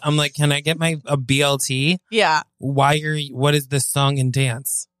hungry. I'm like, can I get a BLT? Yeah. What is this song and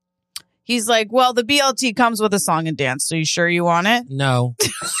dance? He's like, well, the BLT comes with a song and dance. So you sure you want it? No.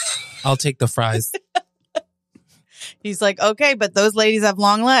 I'll take the fries. He's like, okay, but those ladies have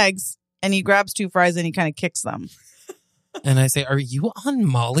long legs. And he grabs 2 fries and he kind of kicks them. And I say, are you on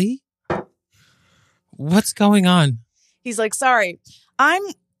Molly? What's going on? He's like, sorry, I'm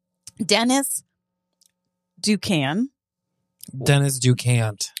Dennis Ducan. Dennis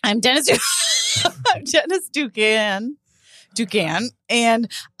Ducant. I'm Dennis I'm Dennis Ducan.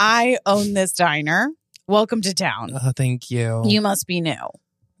 And I own this diner. Welcome to town. Thank you. You must be new.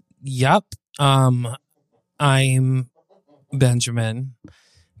 Yep. I'm Benjamin.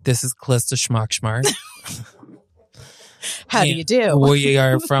 This is Calista Schmuck. How do you do? We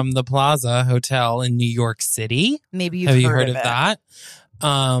are from the Plaza Hotel in New York City. Maybe you've Have you heard heard of it. that?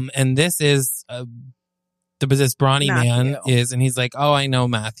 And this is this brawny man Matthew. is, and he's like, oh, I know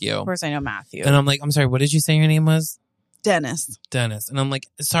Matthew. Of course I know Matthew. And I'm like, I'm sorry, what did you say your name was? Dennis. Dennis. And I'm like,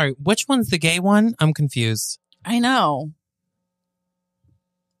 sorry, which one's the gay one? I'm confused. I know.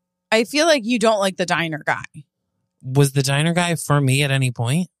 I feel like you don't like the diner guy. Was the diner guy for me at any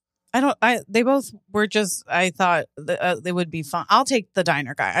point? They both were just, I thought they would be fun. I'll take the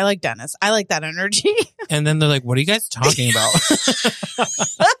diner guy. I like Dennis. I like that energy. And then they're like, what are you guys talking about?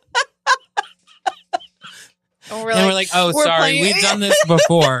 And we're And we're like, oh, we're sorry, playing- we've done this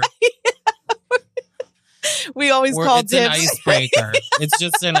before. we always call It's an dibs. icebreaker. It's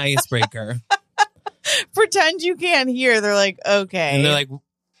just an icebreaker. Pretend you can't hear. They're like, okay. And they're like,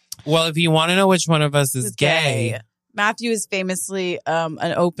 well, if you want to know which one of us is This gay, Matthew is famously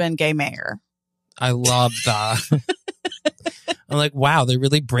an open gay mayor. I love that. I'm like, wow, they're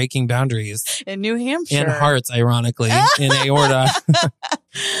really breaking boundaries. In New Hampshire. In hearts, ironically, in aorta.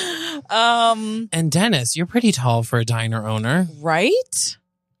 And Dennis, you're pretty tall for a diner owner. Right?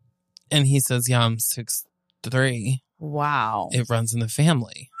 And he says, yeah, I'm 6'3". Wow. It runs in the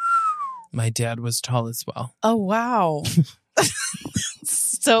family. My dad was tall as well. Oh, wow.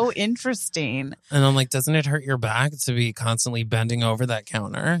 So interesting. And I'm like, doesn't it hurt your back to be constantly bending over that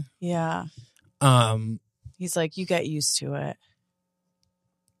counter? Yeah. He's like, you get used to it.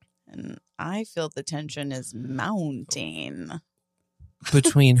 And I feel the tension is mounting.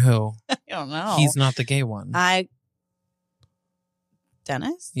 Between who? I don't know. He's not the gay one.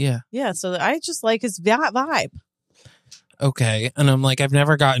 Dennis? Yeah. Yeah, so I just like his vibe. Okay. And I'm like, I've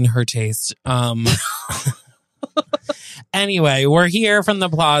never gotten her taste. Anyway, we're here from the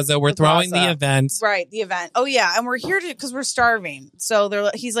Plaza. We're throwing Plaza. the event. Right, the event. Oh, yeah, and we're here because we're starving. So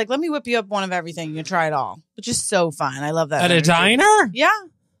he's like, let me whip you up one of everything. You can try it all. Which is so fun. I love that. At a energy. diner? Yeah.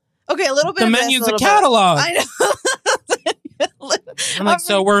 Okay, a little bit The of this, menu's a little bit- catalog. I know. I'm like,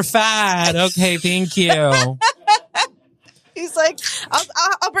 so we're fat. Okay, thank you. He's like,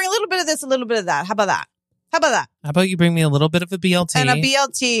 I'll bring a little bit of this, a little bit of that. How about that? How about you bring me a little bit of a BLT? And a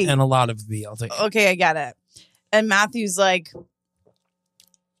BLT. And a lot of BLT. Okay, I get it. And Matthew's like,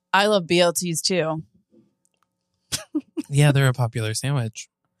 I love BLTs too. Yeah, they're a popular sandwich.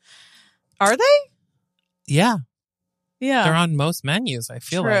 Are they? Yeah. Yeah. They're on most menus, I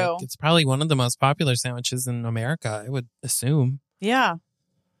feel True. like. It's probably one of the most popular sandwiches in America, I would assume. Yeah.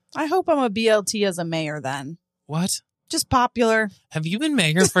 I hope I'm a BLT as a mayor then. What? Just popular. Have you been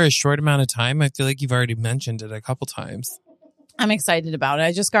mayor for a short amount of time? I feel like you've already mentioned it a couple times. I'm excited about it.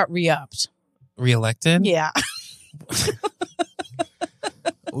 I just got re-upped. Reelected? Yeah.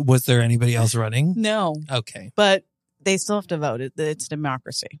 Was there anybody else running? No. Okay. But they still have to vote. It's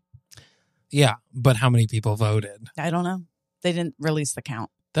democracy. Yeah, but how many people voted? I don't know. They didn't release the count.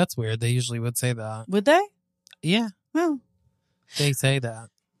 That's weird. They usually would say that. Would they? Yeah, Oh. they say that.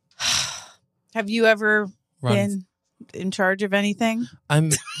 Have you ever Runs. been in charge of anything?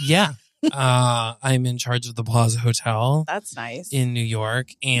 I'm in charge of the Plaza Hotel That's nice. in New York,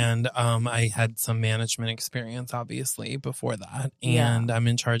 and I had some management experience, obviously, before that, and Yeah. I'm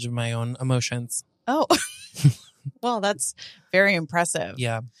in charge of my own emotions. Oh. Well, that's very impressive.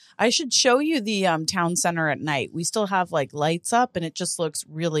 Yeah, I should show you the town center at night. We still have like lights up and it just looks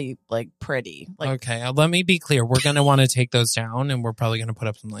really like pretty. Like okay. Let me be clear. We're going to want to take those down, and we're probably going to put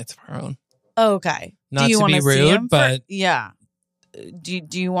up some lights of our own. okay. Not Do you to wanna be see rude, him but yeah. Do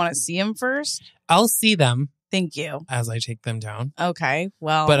you want to see him first? I'll see them. Thank you. as I take them down. Okay.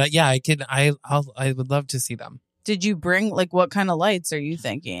 Well, But yeah, I would love to see them. did you bring, like, what kind of lights are you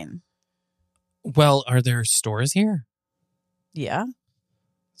thinking? Well, are there stores here? Yeah.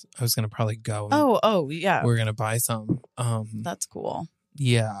 I was gonna probably go. And Oh, yeah. we're gonna buy some. That's cool.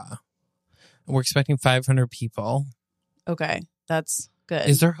 Yeah, we're expecting 500 people. Okay. That's good.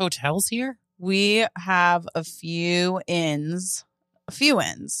 Is there hotels here? We have a few inns,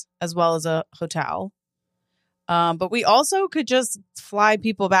 as well as a hotel. But we also could just fly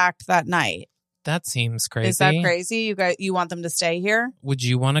people back that night. That seems crazy. Is that crazy? You want them to stay here? Would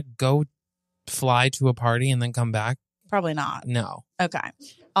you want to go fly to a party and then come back? Probably not. No. Okay.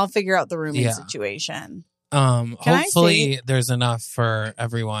 I'll figure out the rooming Yeah. situation. Hopefully there's enough for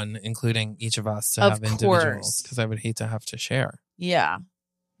everyone, including each of us, to Of have individuals, course. because I would hate to have to share. Yeah.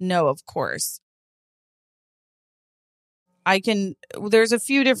 No, of course. There's a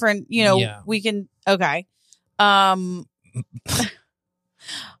few different, Yeah. we can, okay.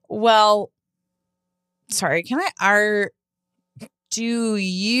 Well, sorry, do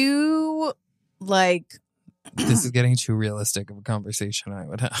you like, This is getting too realistic of a conversation I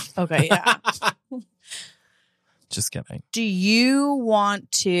would have. okay, yeah. Just kidding. Do you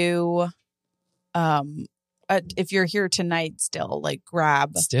want to, if you're here tonight still, like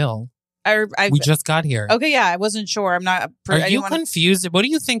grab, Still, I we just got here. okay, yeah, I wasn't sure. I'm not, Are I you didn't wanna- confused? What do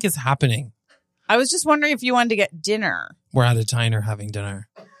you think is happening? I was just wondering if you wanted to get dinner We're at a diner having dinner.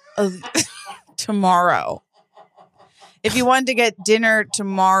 tomorrow. If you wanted to get dinner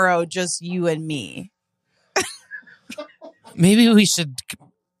tomorrow, just you and me. Maybe we should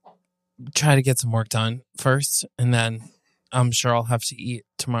try to get some work done first, and then I'm sure I'll have to eat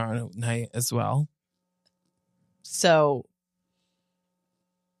tomorrow night as well. So,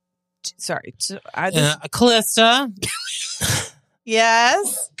 sorry. Callista,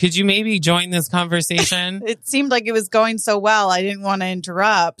 Yes. could you maybe join this conversation? It seemed like it was going so well. I didn't want to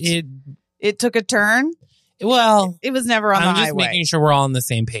interrupt. It took a turn. Well, It was never on I'm the just highway. making sure we're all on the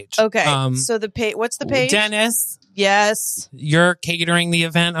same page. Okay. So what's the page? Dennis, Yes. you're catering the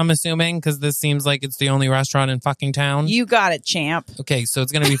event, I'm assuming, because this seems like it's the only restaurant in fucking town. You got it, champ. Okay, so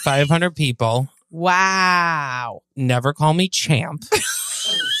it's going to be 500 people. Wow. Never call me champ.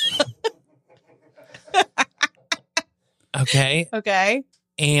 Okay. Okay.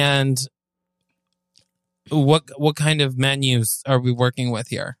 And what kind of menus are we working with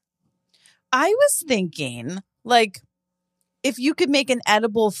here? I was thinking, like, if you could make an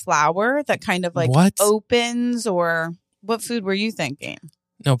edible flower that kind of like What? opens, or what food were you thinking?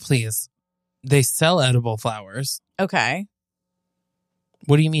 No, please. They sell edible flowers. Okay.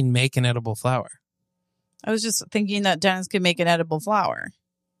 What do you mean make an edible flower? I was just thinking that Dennis could make an edible flower.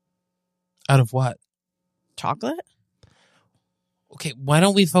 Out of what? Chocolate? Okay, why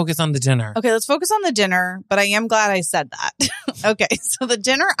don't we focus on the dinner? Okay, let's focus on the dinner, but I am glad I said that. Okay, so the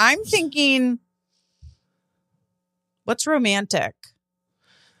dinner, I'm thinking, what's romantic?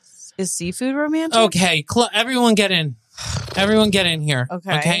 Is seafood romantic? Okay, everyone get in. Everyone get in here.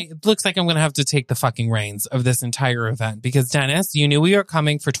 Okay. It looks like I'm going to have to take the fucking reins of this entire event because, Dennis, you knew we were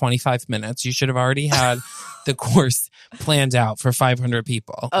coming for 25 minutes. You should have already had the course planned out for 500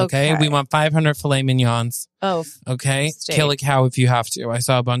 people. Okay. Okay. We want 500 filet mignons. Oh, Okay. Steak. Kill a cow if you have to. I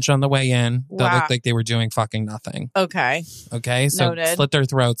saw a bunch on the way in that Wow. looked like they were doing fucking nothing. okay. Okay. So Noted. slit their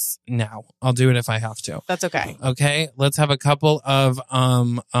throats now. I'll do it if I have to. That's okay. Okay, let's have a couple of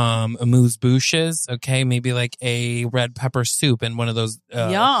amuse bouches. Okay, maybe like a red pepper soup and one of those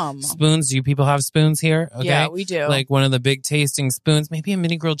Yum. spoons. Do you people have spoons here? Okay, Yeah, we do. Like one of the big tasting spoons. Maybe a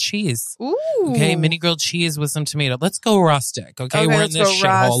mini grilled cheese. Ooh. Okay, mini grilled cheese with some tomato. Let's go rustic. Okay, we're in let's this go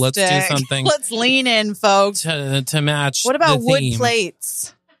shithole. Let's do rustic. something Let's lean in, folks. to match. What about the wood theme.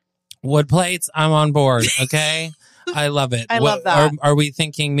 plates? Wood plates. I'm on board. Okay. I love it. I love that. Are we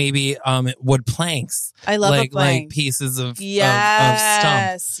thinking maybe wood planks? I love like a plank. like pieces of stump.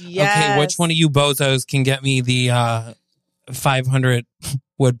 Yes. Okay, which one of you bozos can get me the 500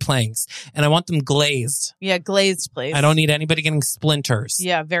 wood planks? And I want them glazed. Yeah, glazed, please. I don't need anybody getting splinters.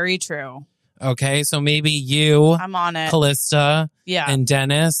 Yeah, very true. Okay, so maybe you, I'm on it. Callista, Yeah. and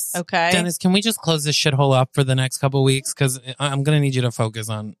Dennis. Okay. Dennis, can we just close this shithole up for the next couple weeks? Because I'm going to need you to focus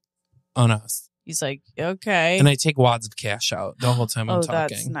on us. He's like, okay. And I take wads of cash out the whole time I'm Oh,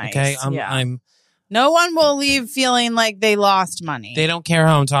 talking. that's nice. Okay, Yeah. I'm. No one will leave feeling like they lost money. They don't care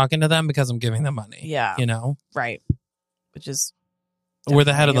how I'm talking to them because I'm giving them money. Yeah. You know, Right. Which is we're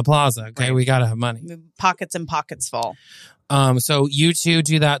the head of the plaza. Okay, Right. we got to have money. pockets and pockets full. So you two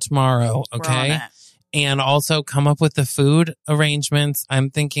do that tomorrow. We're on Okay, it. And also come up with the food arrangements. I'm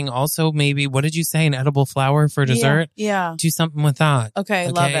thinking also maybe, what did you say? An edible flower for dessert? Yeah. Do something with that. Okay,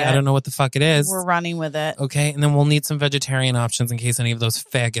 love it. I don't know what the fuck it is. We're running with it. Okay, and then we'll need some vegetarian options in case any of those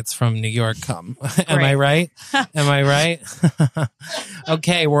faggots from New York come. Am I right? Am I right?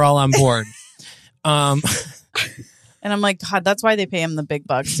 Okay, we're all on board. And I'm like, God, that's why they pay him the big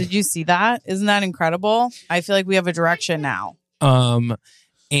bucks. Did you see that? Isn't that incredible? I feel like we have a direction now.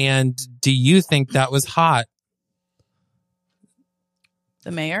 And do you think that was hot?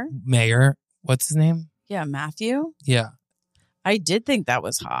 The mayor? Mayor, what's his name? Yeah, Matthew. Yeah. I did think that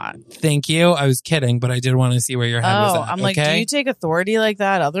was hot. Thank you. I was kidding, but I did want to see where your head was at. I'm like, do you take authority like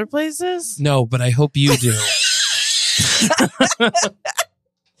that other places? No, but I hope you do.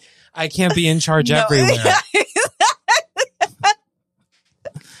 I can't be in charge everywhere.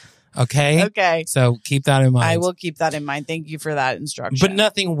 Okay? Okay. So keep that in mind. I will keep that in mind. Thank you for that instruction. But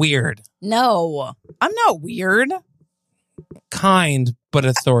nothing weird. No, I'm not weird. Kind, but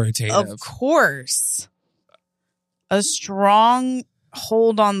authoritative. Of course. A strong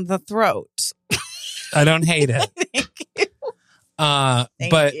hold on the throat. I don't hate it. Thank you.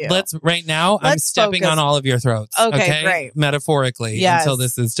 But you. let's right now. I'm Let's stepping focus. on all of your throats. Okay, great. Metaphorically, Yes. until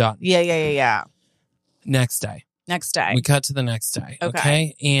this is done. Yeah. Next day, Next day. we cut to the next day. Okay.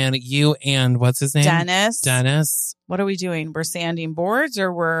 Okay, and you and what's his name? Dennis. Dennis. What are we doing? We're sanding boards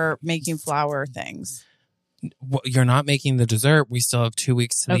or we're making flower things? You're not making the dessert. We still have 2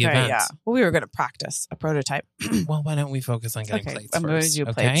 weeks to the event. Yeah. Well, we were going to practice a prototype. Well, why don't we focus on getting plates I'm going to first? do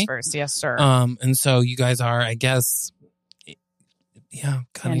okay? plates first. Yes, sir. And so you guys are, I guess, cutting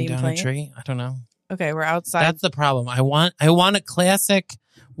Sanding down plate? a tree. I don't know. Okay, we're outside. That's the problem. I want a classic.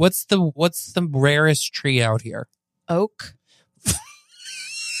 What's the rarest tree out here? Oak.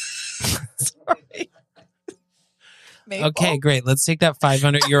 Sorry. Maple. Okay, great. Let's take that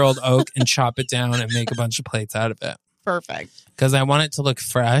 500-year-old oak and chop it down and make a bunch of plates out of it. Perfect. Because I want it to look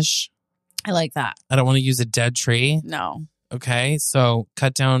fresh. I like that. I don't want to use a dead tree. No, Okay, so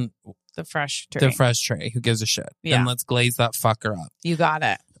cut down the fresh tree. the fresh tree. Who gives a shit? Yeah. And let's glaze that fucker up. You got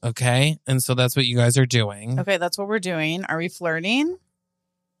it. Okay, and so that's what you guys are doing. Okay, that's what we're doing. Are we flirting?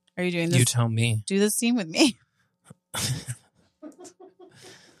 Are you doing this? You tell me. Do this scene with me.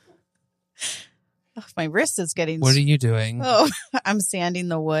 Oh, my wrist is getting. What are you doing? Oh, I'm sanding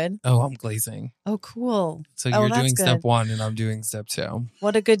the wood. Oh, I'm glazing. Oh, cool. So Oh, you're that's doing step good. 1 and I'm doing step 2.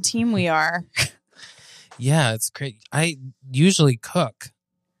 What a good team we are. Yeah, it's great. I usually cook.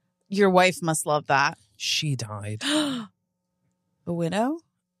 Your wife must love that. She died. A widow?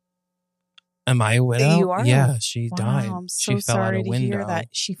 Am I a widow? You are? Yeah, she Wow, died. I'm so she fell out sorry a to window. hear that.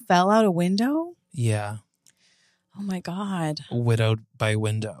 She fell out a window? Yeah. Oh my God. Widowed by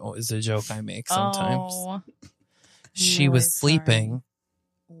window is a joke I make sometimes. Oh, She I'm was really sleeping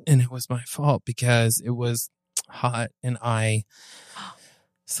and it was my fault because it was hot and I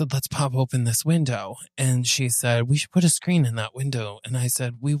said, let's pop open this window. And she said, we should put a screen in that window. And I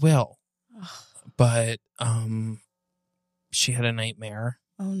said, we will. But she had a nightmare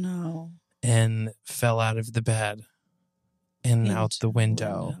Oh no. and fell out of the bed and out the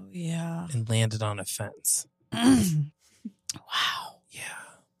window Yeah. and landed on a fence. Wow. Yeah.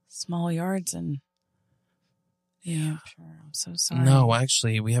 Small yards and yeah, sure. I'm so sorry. No,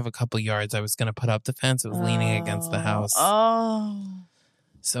 actually, we have a couple yards. I was going to put up the fence. It was leaning against the house. Oh.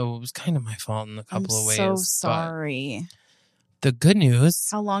 So it was kind of my fault in a couple of ways. I'm so but sorry. the good news,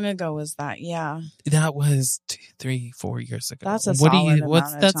 How long ago was that? Yeah. that was 2, 3, 4 years ago. That's a what do solid you? What's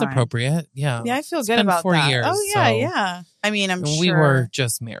amount of that's time. appropriate? Yeah. Yeah, I feel It's good been about 4 that. years. Oh yeah, so- yeah. I mean, I'm And sure we were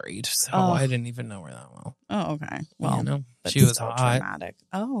just married, so Oh. I didn't even know her that well. Oh, okay. Well, you know, but she was still hot. traumatic.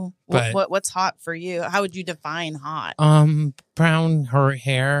 Oh, But- what's hot for you? How would you define hot? Brown her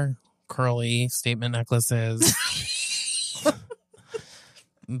hair, curly statement necklaces,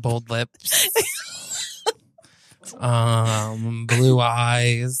 bold lips, blue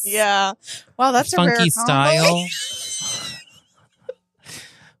eyes. Yeah. Wow, that's funky a rare combo.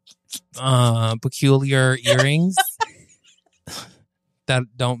 style. Peculiar earrings that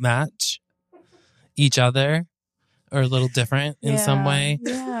don't match each other or a little different in some way.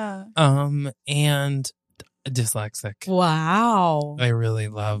 Yeah. And dyslexic. Wow. I really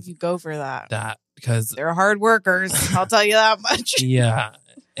love You go for that. that because They're hard workers. I'll tell you that much. yeah,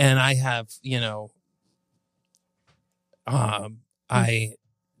 and I have, I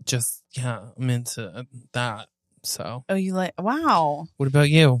just, I'm into that. So, Oh, you like? Wow. what about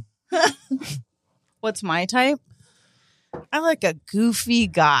you? What's my type? I like a goofy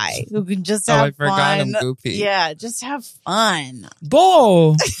guy who can just Oh, have I forgot fun. I'm goofy. Yeah, just have fun.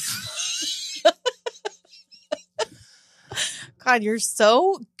 Bull. God, you're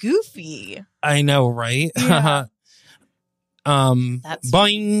so goofy. I know, right? Yeah. That's-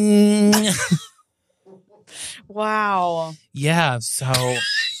 boing. Wow. Yeah. So,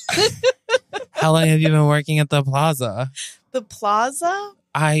 how long have you been working at the Plaza? The Plaza?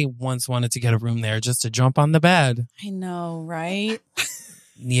 I once wanted to get a room there just to jump on the bed. I know, right?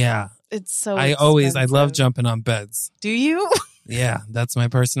 Yeah. It's so I love expensive. jumping on beds. Do you? Yeah, that's my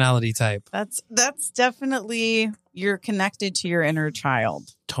personality type. That's definitely, you're connected to your inner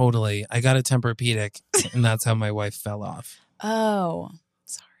child. Totally. I got a Tempur-Pedic, and that's how my wife fell off. Oh,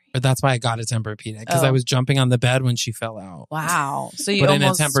 sorry. But that's why I got a Tempur-Pedic, because I Oh. was jumping on the bed when she fell out. Wow. So you But in a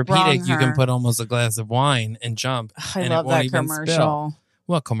almost Tempur-Pedic, sprung you can her. put almost a glass of wine and jump. I and love it won't that even commercial. Spill.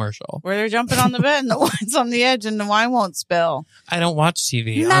 What commercial? Where they're jumping on the bed and the wine's on the edge and the wine won't spill. I don't watch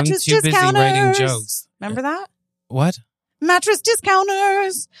TV. Mattress I'm too busy writing discounters. jokes. Remember that? What? Mattress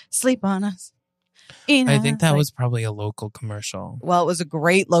discounters. Sleep on us. I think that was probably a local commercial, Well, it was a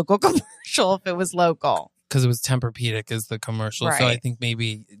great local commercial if it was local. because it was Tempur-Pedic is the commercial. So I Right. think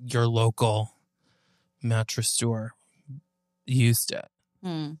maybe your local mattress store used it,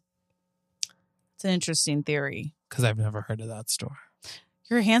 It's an interesting theory. because I've never heard of that store.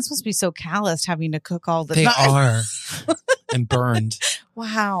 Your hands must be so calloused having to cook all the They time. are and burned,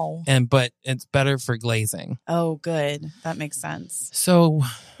 Wow. but it's better for glazing. Oh, good. That makes sense. So,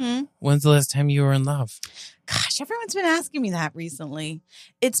 Hmm? when's the last time you were in love? Gosh, everyone's been asking me that recently.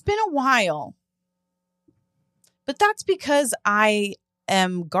 It's been a while. But that's because I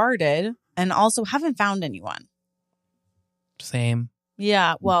am guarded and also haven't found anyone. Same.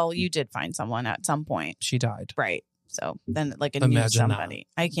 Yeah, well, you did find someone at some point. She died. Right. So then like a Imagine new that. somebody.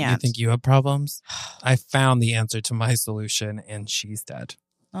 I You can't. think you have problems? I found the answer to my solution, and she's dead.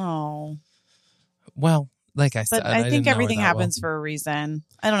 Oh. Well, like I said, But I didn't think know her everything that happens for a reason.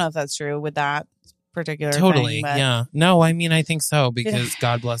 I don't know if that's true with that particular well. Totally, thing. But yeah. No, I mean, I think so, because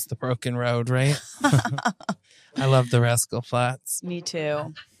God bless the broken road, right? I love the Rascal Flats. Me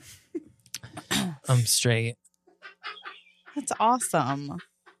too. I'm straight. That's awesome.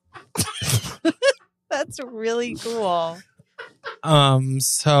 That's really cool.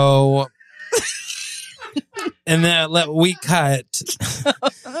 So, and then we cut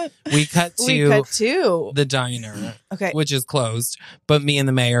to We cut to. the diner, Okay. which is closed, but me and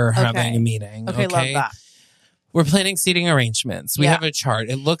the mayor are having a meeting. Okay, love that. We're planning seating arrangements. We Yeah. have a chart.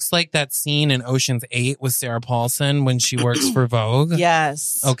 It looks like that scene in Ocean's 8 with Sarah Paulson when she works for Vogue.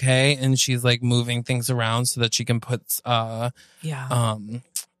 Yes. Okay. And she's like moving things around so that she can put, Yeah.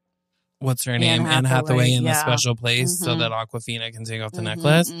 what's her Anne name? Anne Hathaway in a yeah. special place so Mhm. that Aquafina can take off the Mhm,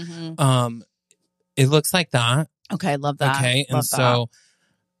 necklace. mhm. It looks like that. Okay, love that. Okay. And Love so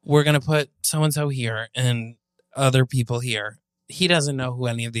we're going to put so-and-so here and other people here. He doesn't know who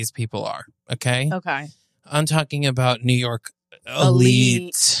any of these people are. Okay. that. Okay. I'm talking about New York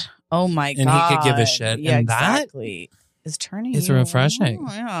elite. Oh my And he god. could give a shit. Yeah, And that exactly. Is turning is you refreshing. on.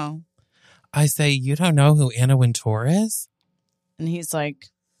 Yeah. I say, you don't know who Anna Wintour is? And he's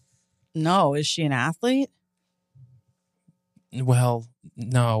like, no, is she an athlete? Well,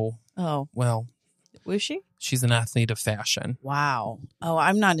 no. Oh, Well, was she? she's an athlete of fashion. Wow. Oh,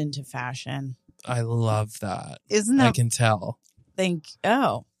 I'm not into fashion. I love that. Isn't I that can tell.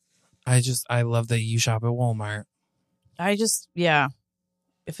 oh. I love that you shop at Walmart. Yeah.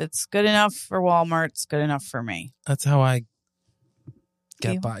 If it's good enough for Walmart, it's good enough for me. That's how I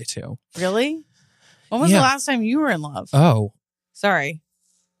get You- by too. Really? When was Yeah. the last time you were in love? Oh, Sorry.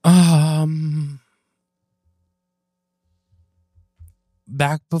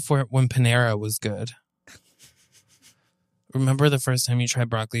 back before when Panera was good. Remember the first time you tried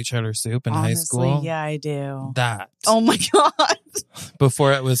broccoli cheddar soup in high Honestly, school? yeah, I do. That. Oh my god.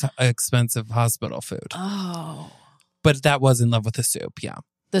 Before it was expensive hospital food. Oh. But that was in love with the soup, yeah.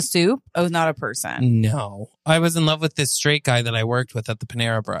 The soup? Oh, not a person. No. I was in love with this straight guy that I worked with at the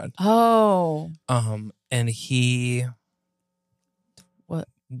Panera Bread. Oh. And he What?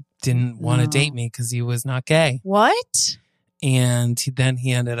 didn't want to No. date me because he was not gay. What? And then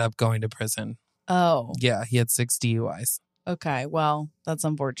he ended up going to prison. Oh. Yeah, he had 6 DUIs. Okay. Well, that's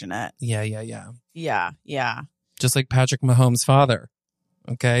unfortunate. Yeah. Yeah. Yeah. Just like Patrick Mahomes' father.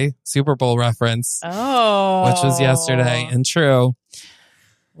 Okay? Super Bowl reference, Oh. which was yesterday and true.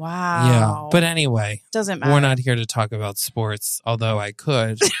 Wow. Yeah. But anyway, doesn't matter. we're not here to talk about sports, although I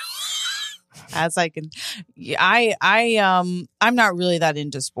could. As I can. I'm not really that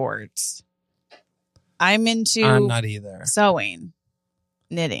into sports. I'm into I'm not either. sewing,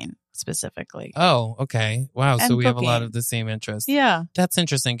 knitting specifically. Oh, okay. Wow. So And we have a lot cooking. of the same interests. Yeah. That's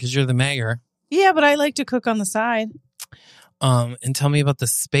interesting because you're the mayor. Yeah, but I like to cook on the side. And tell me about the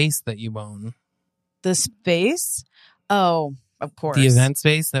space that you own. The space? Oh, of course. The event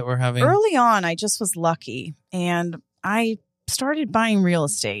space that we're having. Early on, I just was lucky and I started buying real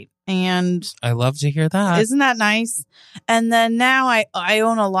estate. And I love to hear that. isn't that nice? And then now I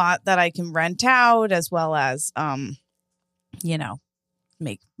own a lot that I can rent out as well as,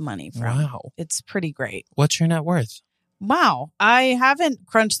 make money from. Wow. It's pretty great. What's your net worth? Wow. I haven't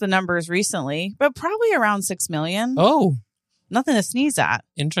crunched the numbers recently, but probably around 6 million. Oh, Nothing to sneeze at.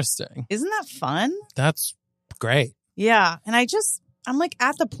 interesting. Isn't that fun? That's great. Yeah. And I'm like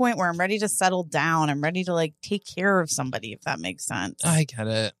at the point where I'm ready to settle down. I'm ready to like take care of somebody, if that makes sense. I get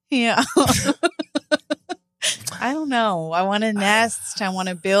it. Yeah. I don't know. I want to nest. I want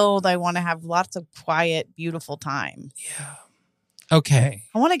to build. I want to have lots of quiet, beautiful time. Yeah. Okay.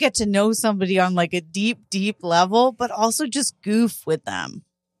 I want to get to know somebody on like a deep, deep level, but also just goof with them.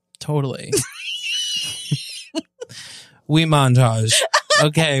 Totally. We montage.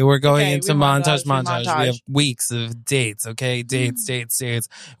 Okay, we're going Okay, into we montage. montage, we We montage. have weeks of dates. Okay, dates.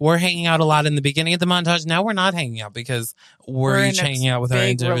 We're hanging out a lot in the beginning of the montage. Now we're not hanging out because we're in each a hanging out with our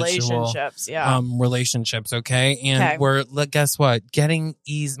big individual relationships. Yeah. relationships. Okay, and Okay. we're guess what? Getting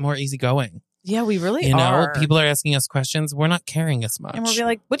more easygoing. Yeah, we really You know, are. people are asking us questions. We're not caring as much. and we'll be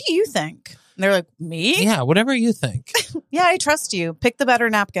like, what do you think? And they're like, me? yeah, whatever you think. Yeah, I trust you. Pick the better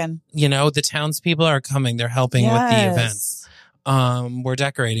napkin. You know, the townspeople are coming. They're helping with the Yes. events. We're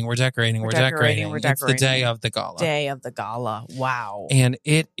decorating. We're decorating. It's the day of the gala. Day of the gala. Wow. And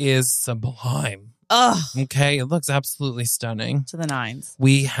it is sublime. Ugh. Okay, it looks absolutely stunning. To the nines.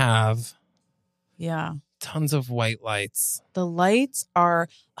 We have Yeah. tons of white lights. The lights are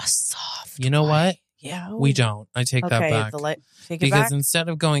a soft. You know what? Yeah. We don't. I take that Okay, back. the light. Take it Because back. instead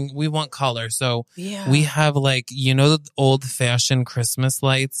of going, we want color. So Yeah. we have the old fashioned Christmas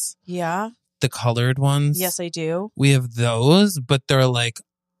lights, Yeah. the colored ones. Yes, I do. We have those, but they're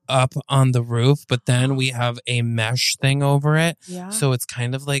up on the roof, but then we have a mesh thing over it. Yeah. So it's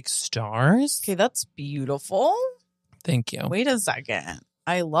kind of like stars. Okay, that's beautiful. Thank you. Wait a second.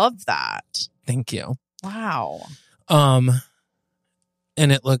 I love that. Thank you. Wow.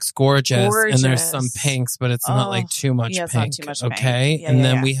 And it looks gorgeous. And there's some Gorgeous. pinks, but it's not like too much yeah, it's pink. not too much pink. Okay. Yeah, and yeah,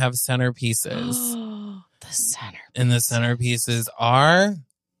 then yeah. we have centerpieces. The center. And the centerpieces are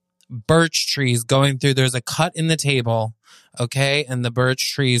birch trees going through. There's a cut in the table. Okay. And the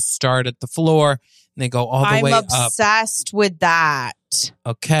birch trees start at the floor and they go all the way I'm up. obsessed with that.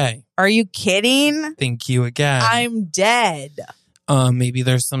 Okay. Are you kidding? Thank you again. I'm dead. Maybe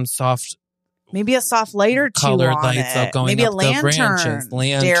there's some soft Maybe a soft light or two colored on lights it. going Maybe up a the lantern. branches.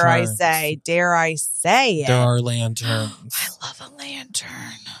 Dare I Lanterns. say? Dare I say it? There are lanterns. I love a lantern.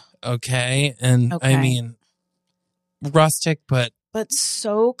 Okay. And Okay. I mean, rustic, but But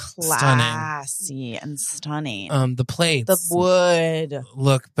so classy and stunning. the plates The wood.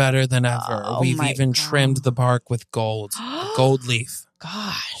 look better than ever. Oh We've my even God. trimmed the bark with gold leaf.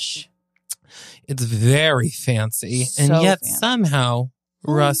 Gosh. It's very fancy So and yet fancy. somehow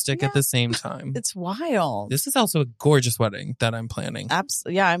Oh, rustic yeah. at the same time. It's wild. This is also a gorgeous wedding that I'm planning.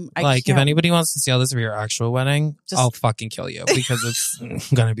 Absolutely. Yeah. If can't- anybody wants to see all this for your actual wedding, Just- I'll fucking kill you because it's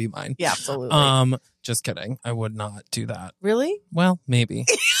gonna be mine. Yeah, absolutely. Just kidding. I would not do that. Really? Well, maybe.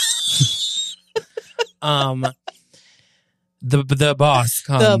 The boss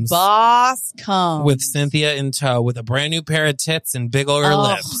comes. The boss comes. With Cynthia in tow with a brand new pair of tits and big old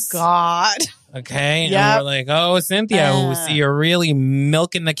lips. God. Okay. Yep. And we're like, oh, Cynthia, we see you're really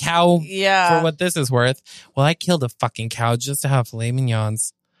milking the cow Yeah. for what this is worth. Well, I killed a fucking cow just to have filet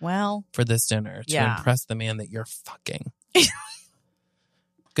mignons Well, for this dinner to Yeah. impress the man that you're fucking.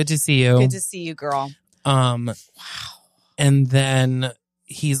 Good to see you. good to see you, girl. Wow. And then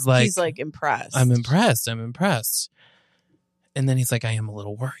he's like, impressed. I'm impressed. And then he's like, I am a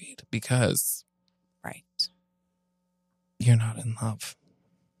little worried because Right. you're not in love.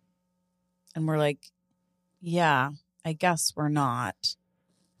 And we're like, yeah, I guess we're not.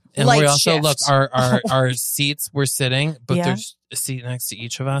 And Light we also shift. look our seats we're sitting, but Yeah. there's a seat next to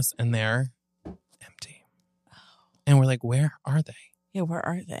each of us and they're empty. And we're like, where are they? Yeah, where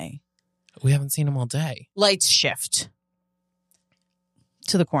are they? We haven't seen them all day. Lights shift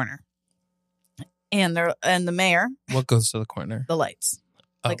to the corner. And the mayor, What goes to the corner? the lights.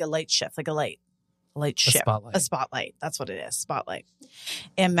 Oh. Like a light shift, like a light shift. spotlight. A spotlight. That's what it is. Spotlight.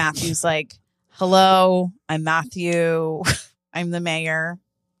 And Matthew's like, hello, I'm Matthew. I'm the mayor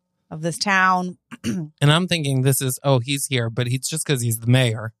of this town. And I'm thinking he's here, but he's just because he's the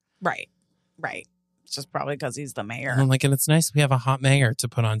mayor. Right. It's just probably because he's the mayor. And I'm like, and it's nice we have a hot mayor to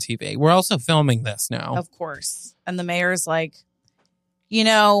put on TV. We're also filming this now. Of course. And the mayor's like,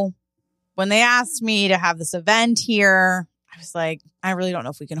 when they asked me to have this event here, I was like, I really don't know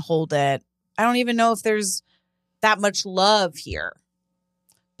if we can hold it. I don't even know if there's that much love here.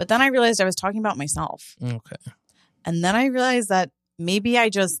 But then I realized I was talking about myself. Okay. And then I realized that maybe I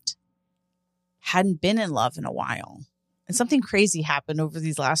just hadn't been in love in a while. And something crazy happened over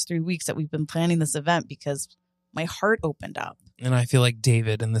these last 3 weeks that we've been planning this event because my heart opened up. And I feel like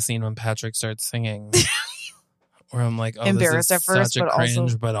David in the scene when Patrick starts singing. Where I'm like, oh, Embarrassed this at is first, such a but cringe,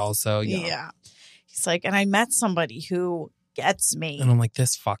 also- but also, yeah. Yeah. He's like, and I met somebody who gets me. And I'm like,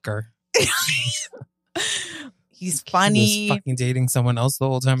 this fucker. He's He funny. was fucking dating someone else the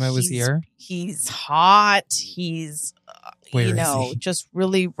whole time I was here. He's hot. He's, Where is he? just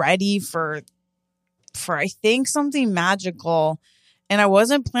really ready for I think something magical. And I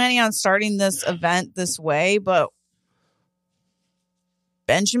wasn't planning on starting this event this way, but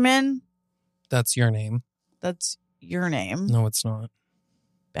Benjamin, That's your name. that's your name. No, it's not.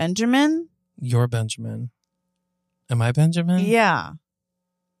 Benjamin? You're Benjamin. Am I Benjamin? Yeah.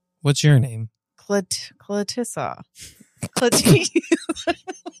 What's your name? Cletissa. Whatever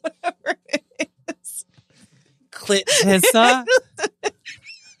it is. Clitissa?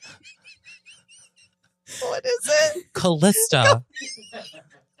 What is it? Callista.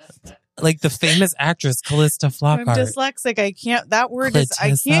 Like the famous actress Callista I'm Flockhart. dyslexic. I can't. That word is.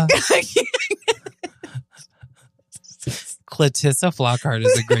 I can't. Cletissa Flockhart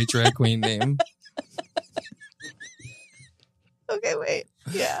is a great drag queen name. Okay, wait.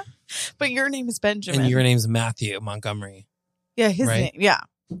 Yeah. But your name is Benjamin. And your name's Matthew Montgomery. Yeah, his right? name. Yeah.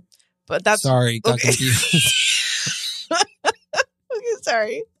 But that's. Sorry, got okay. confused. Okay,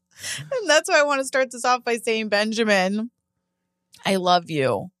 sorry. And that's why I want to start this off by saying, Benjamin, I love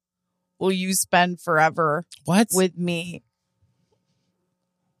you. Will you spend forever What? with me?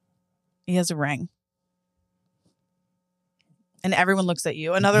 He has a ring. And everyone looks at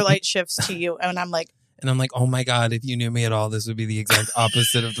you. Another light shifts to you. And I'm like, oh my God, if you knew me at all, this would be the exact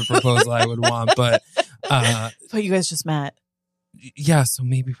opposite of the proposal I would want. But but you guys just met. yeah, so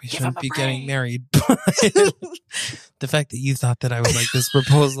maybe we Give shouldn't him a be getting break. married. But the fact that you thought that I would like this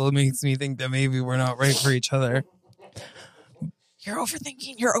proposal makes me think that maybe we're not right for each other. You're overthinking. I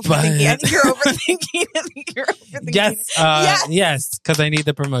think you're overthinking. Yes, yes, because I need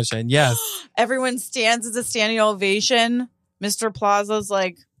the promotion. Yes. Everyone stands as a standing ovation. Mr. Plaza's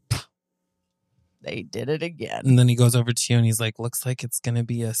like, they did it again. And then he goes over to you and he's like, looks like it's going to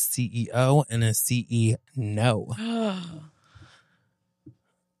be a CEO and a CE no.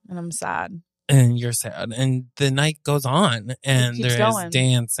 And I'm sad. And you're sad. And the night goes on and keeps there's going.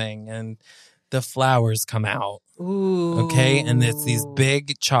 dancing and the flowers come out. Ooh. Okay. And it's these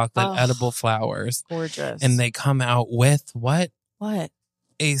big chocolate Ugh. edible flowers. Gorgeous. And they come out with what? What?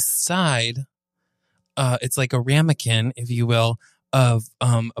 A side. It's like a ramekin, if you will, of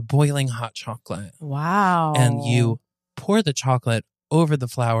a boiling hot chocolate. Wow. And you pour the chocolate over the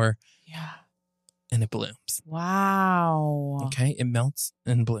flower. Yeah. And it blooms. Wow. Okay. It melts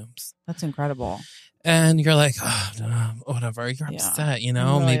and blooms. That's incredible. And you're like, oh, whatever. You're Yeah. upset, you I'm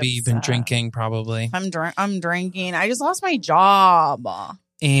know? really Maybe you've been upset. drinking, probably. I'm drinking. I just lost my job.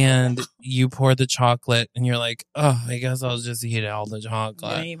 And you pour the chocolate and you're like, oh, I guess I'll just eat all the I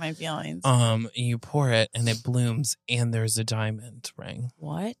chocolate. hate my feelings. You pour it and it blooms and there's a diamond ring.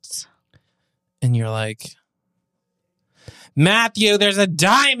 What? And you're like, Matthew, there's a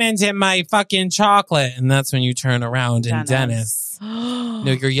diamond in my fucking chocolate. And that's when you turn around and Dennis. No,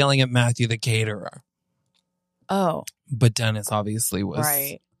 you're yelling at Matthew, the caterer. Oh, But Dennis obviously was,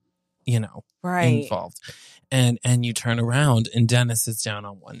 right. Right. Involved. And you turn around and Dennis is down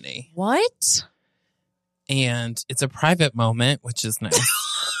on one knee. What? And it's a private moment, which is nice.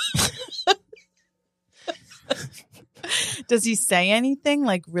 Does he say anything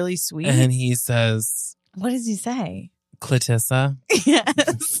like really sweet? And he says, What does he say? Cletissa,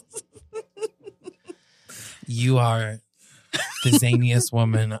 Yes. you are the zaniest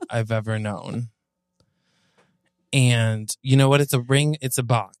woman I've ever known. And you know what? It's a ring. It's a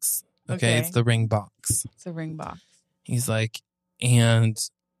box. Okay. It's the ring box. It's a ring box. He's like, and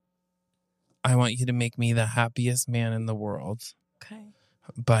I want you to make me the happiest man in the world Okay.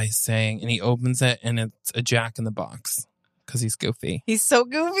 by saying, and he opens it and it's a Jack in the Box because he's goofy. He's so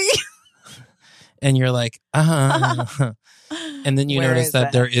goofy. And you're like, and then you Where notice is that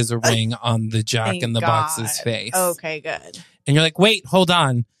it? there is a ring on the Jack Thank in the Box's God. face. Okay, good. And you're like, wait, hold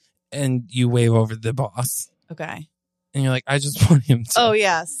on. And you wave over the boss. Okay. And you're like, I just want him to, Oh,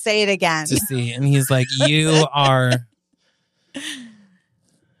 yeah. Say it again. to see. And he's like, you are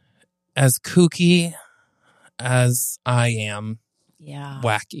as kooky as I am Yeah.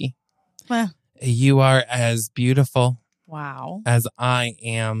 wacky. Well, You are as beautiful wow. as I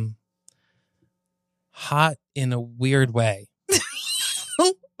am hot in a weird way.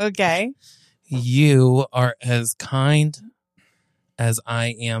 Okay. You are as kind as I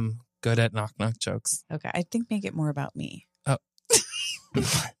am good at knock-knock jokes. Okay, I think make it more about me.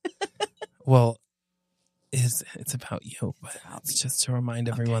 Well, it's about you, but it's just to remind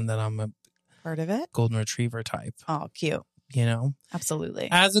everyone that I'm a Part of it? golden retriever type, Oh, cute. you know? Absolutely.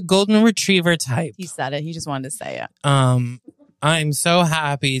 As a golden retriever type, He said it. He just wanted to say it. I'm so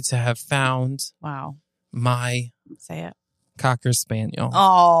happy to have found Wow. my Say it. Cocker Spaniel.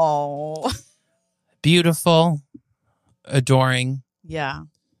 Oh. Beautiful, adoring, Yeah.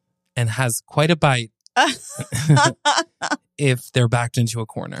 and has quite a bite if they're backed into a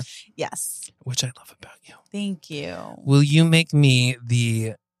corner, Yes. which I love about you. Thank you. Will you make me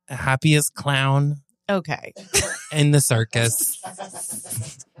the happiest clown Okay. in the circus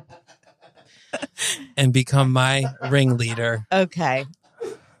and become my ringleader? Okay.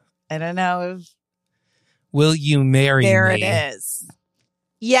 I don't know if Will you marry there me? it is.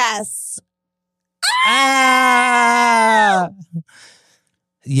 Yes. Ah!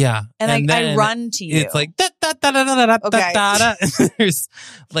 Yeah. And I then run to you. It's like da, da, da, da, da, da, Okay. da, da. There's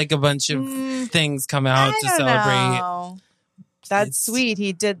like a bunch of things come out to celebrate. Know. That's It's- sweet.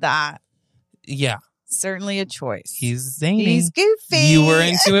 He did that. Yeah. Certainly a choice. He's zany. He's goofy. You were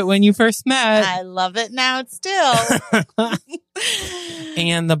into it when you first met. I love it now still.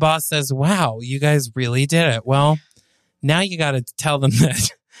 And the boss says, wow, you guys really did it. Well, now you got to tell them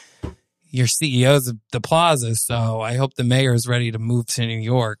that your CEO's of the plaza, so I hope the mayor's ready to move to New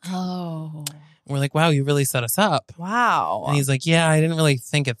York. Oh. We're like, wow, you really set us up. Wow. And he's like, yeah, I didn't really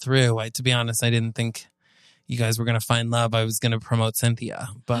think it through. To be honest, I didn't think you guys were going to find love. I was going to promote Cynthia.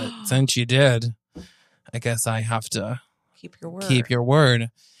 But since you did, I guess I have to Keep your word. keep your word.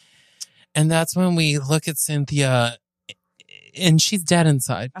 And that's when we look at Cynthia, and she's dead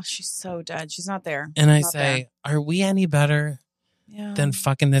inside. Oh, she's so dead. She's not there. And I Not say, are we any better Yeah. than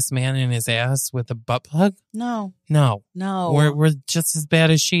fucking this man in his ass with a butt plug? No. No. No. We're just as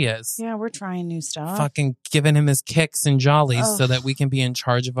bad as she is. Yeah, we're trying new stuff. Fucking giving him his kicks and jollies so Ugh. that we can be in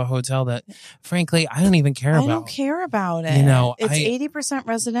charge of a hotel that, frankly, I don't even care I about. don't care about it. You know, it's I- 80%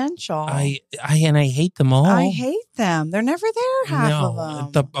 residential. I hate them all. I hate them. They're never there, half of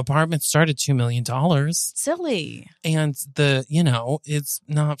them. The apartment started $2 million. Silly. And it's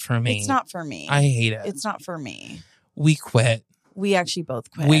not for me. It's not for me. I hate it. It's not for me. We quit. We actually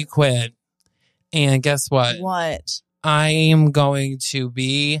both quit. We quit. And guess what? What? I am going to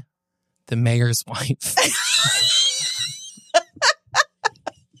be the mayor's wife.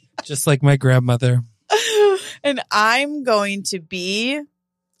 Just like my grandmother. And I'm going to be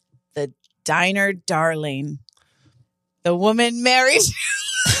the diner darling. The woman married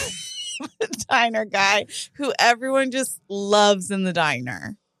the diner guy who everyone just loves in the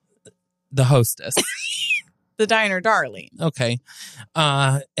diner. The hostess. The diner darling. Okay.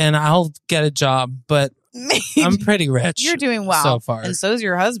 And I'll get a job, but I'm pretty rich. You're doing well so far. and so's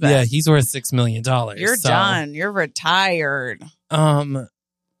your husband. Yeah, he's worth $6 million. You're done. You're retired.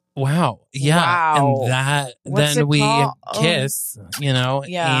 Wow. Yeah. Wow. And that What's then it we called? Oh. kiss,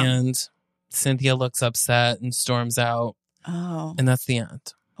 Yeah. and Cynthia looks upset and storms out, Oh. and that's the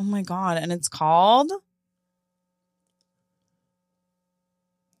end. Oh my God. And it's called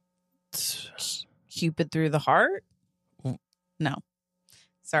Cupid Through the Heart? No.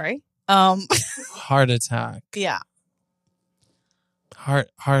 Sorry. Heart attack. Yeah. Heart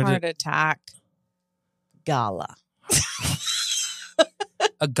Attack Gala.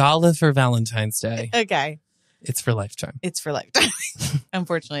 a gala for Valentine's Day. Okay. It's for Lifetime. It's for lifetime.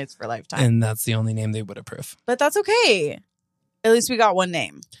 Unfortunately, it's for lifetime. And that's the only name they would approve. But that's okay. At least we got one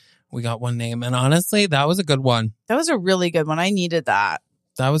name. We got one name. And honestly, that was a good one. That was a really good one. I needed that.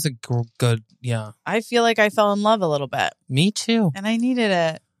 That was a good, yeah. I feel like I fell in love a little bit Me too. and I needed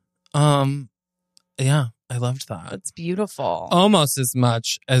it. Yeah, I loved that. It's beautiful. Almost as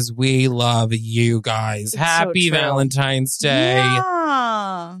much as we love you guys. It's so Happy true. Valentine's Day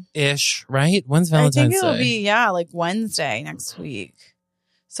Yeah. ish, right? When's I Valentine's think it'll Day? be, like Wednesday next week.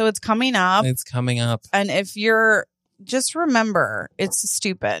 So it's coming up. It's coming up. And if you're, just remember, it's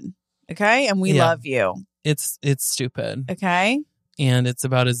stupid. Okay. And we Yeah. love you. It's stupid. Okay. And it's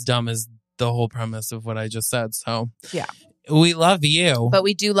about as dumb as the whole premise of what I just said. So Yeah. we love you. But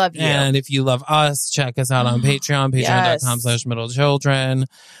we do love you. And if you love us, check us out on Patreon, Yes. patreon.com/middlechildren.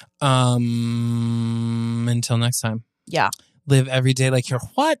 Until next time. Yeah. Live every day like you're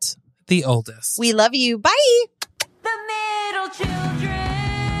what? The oldest. We love you. Bye. The middle children.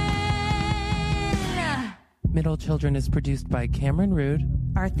 Middle Children is produced by Cameron Rude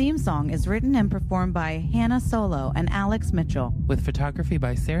Our theme song is written and performed by Hannah Solo and Alex Mitchell, with photography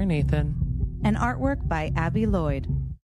by Sarah Nathan. and artwork by Abby Lloyd.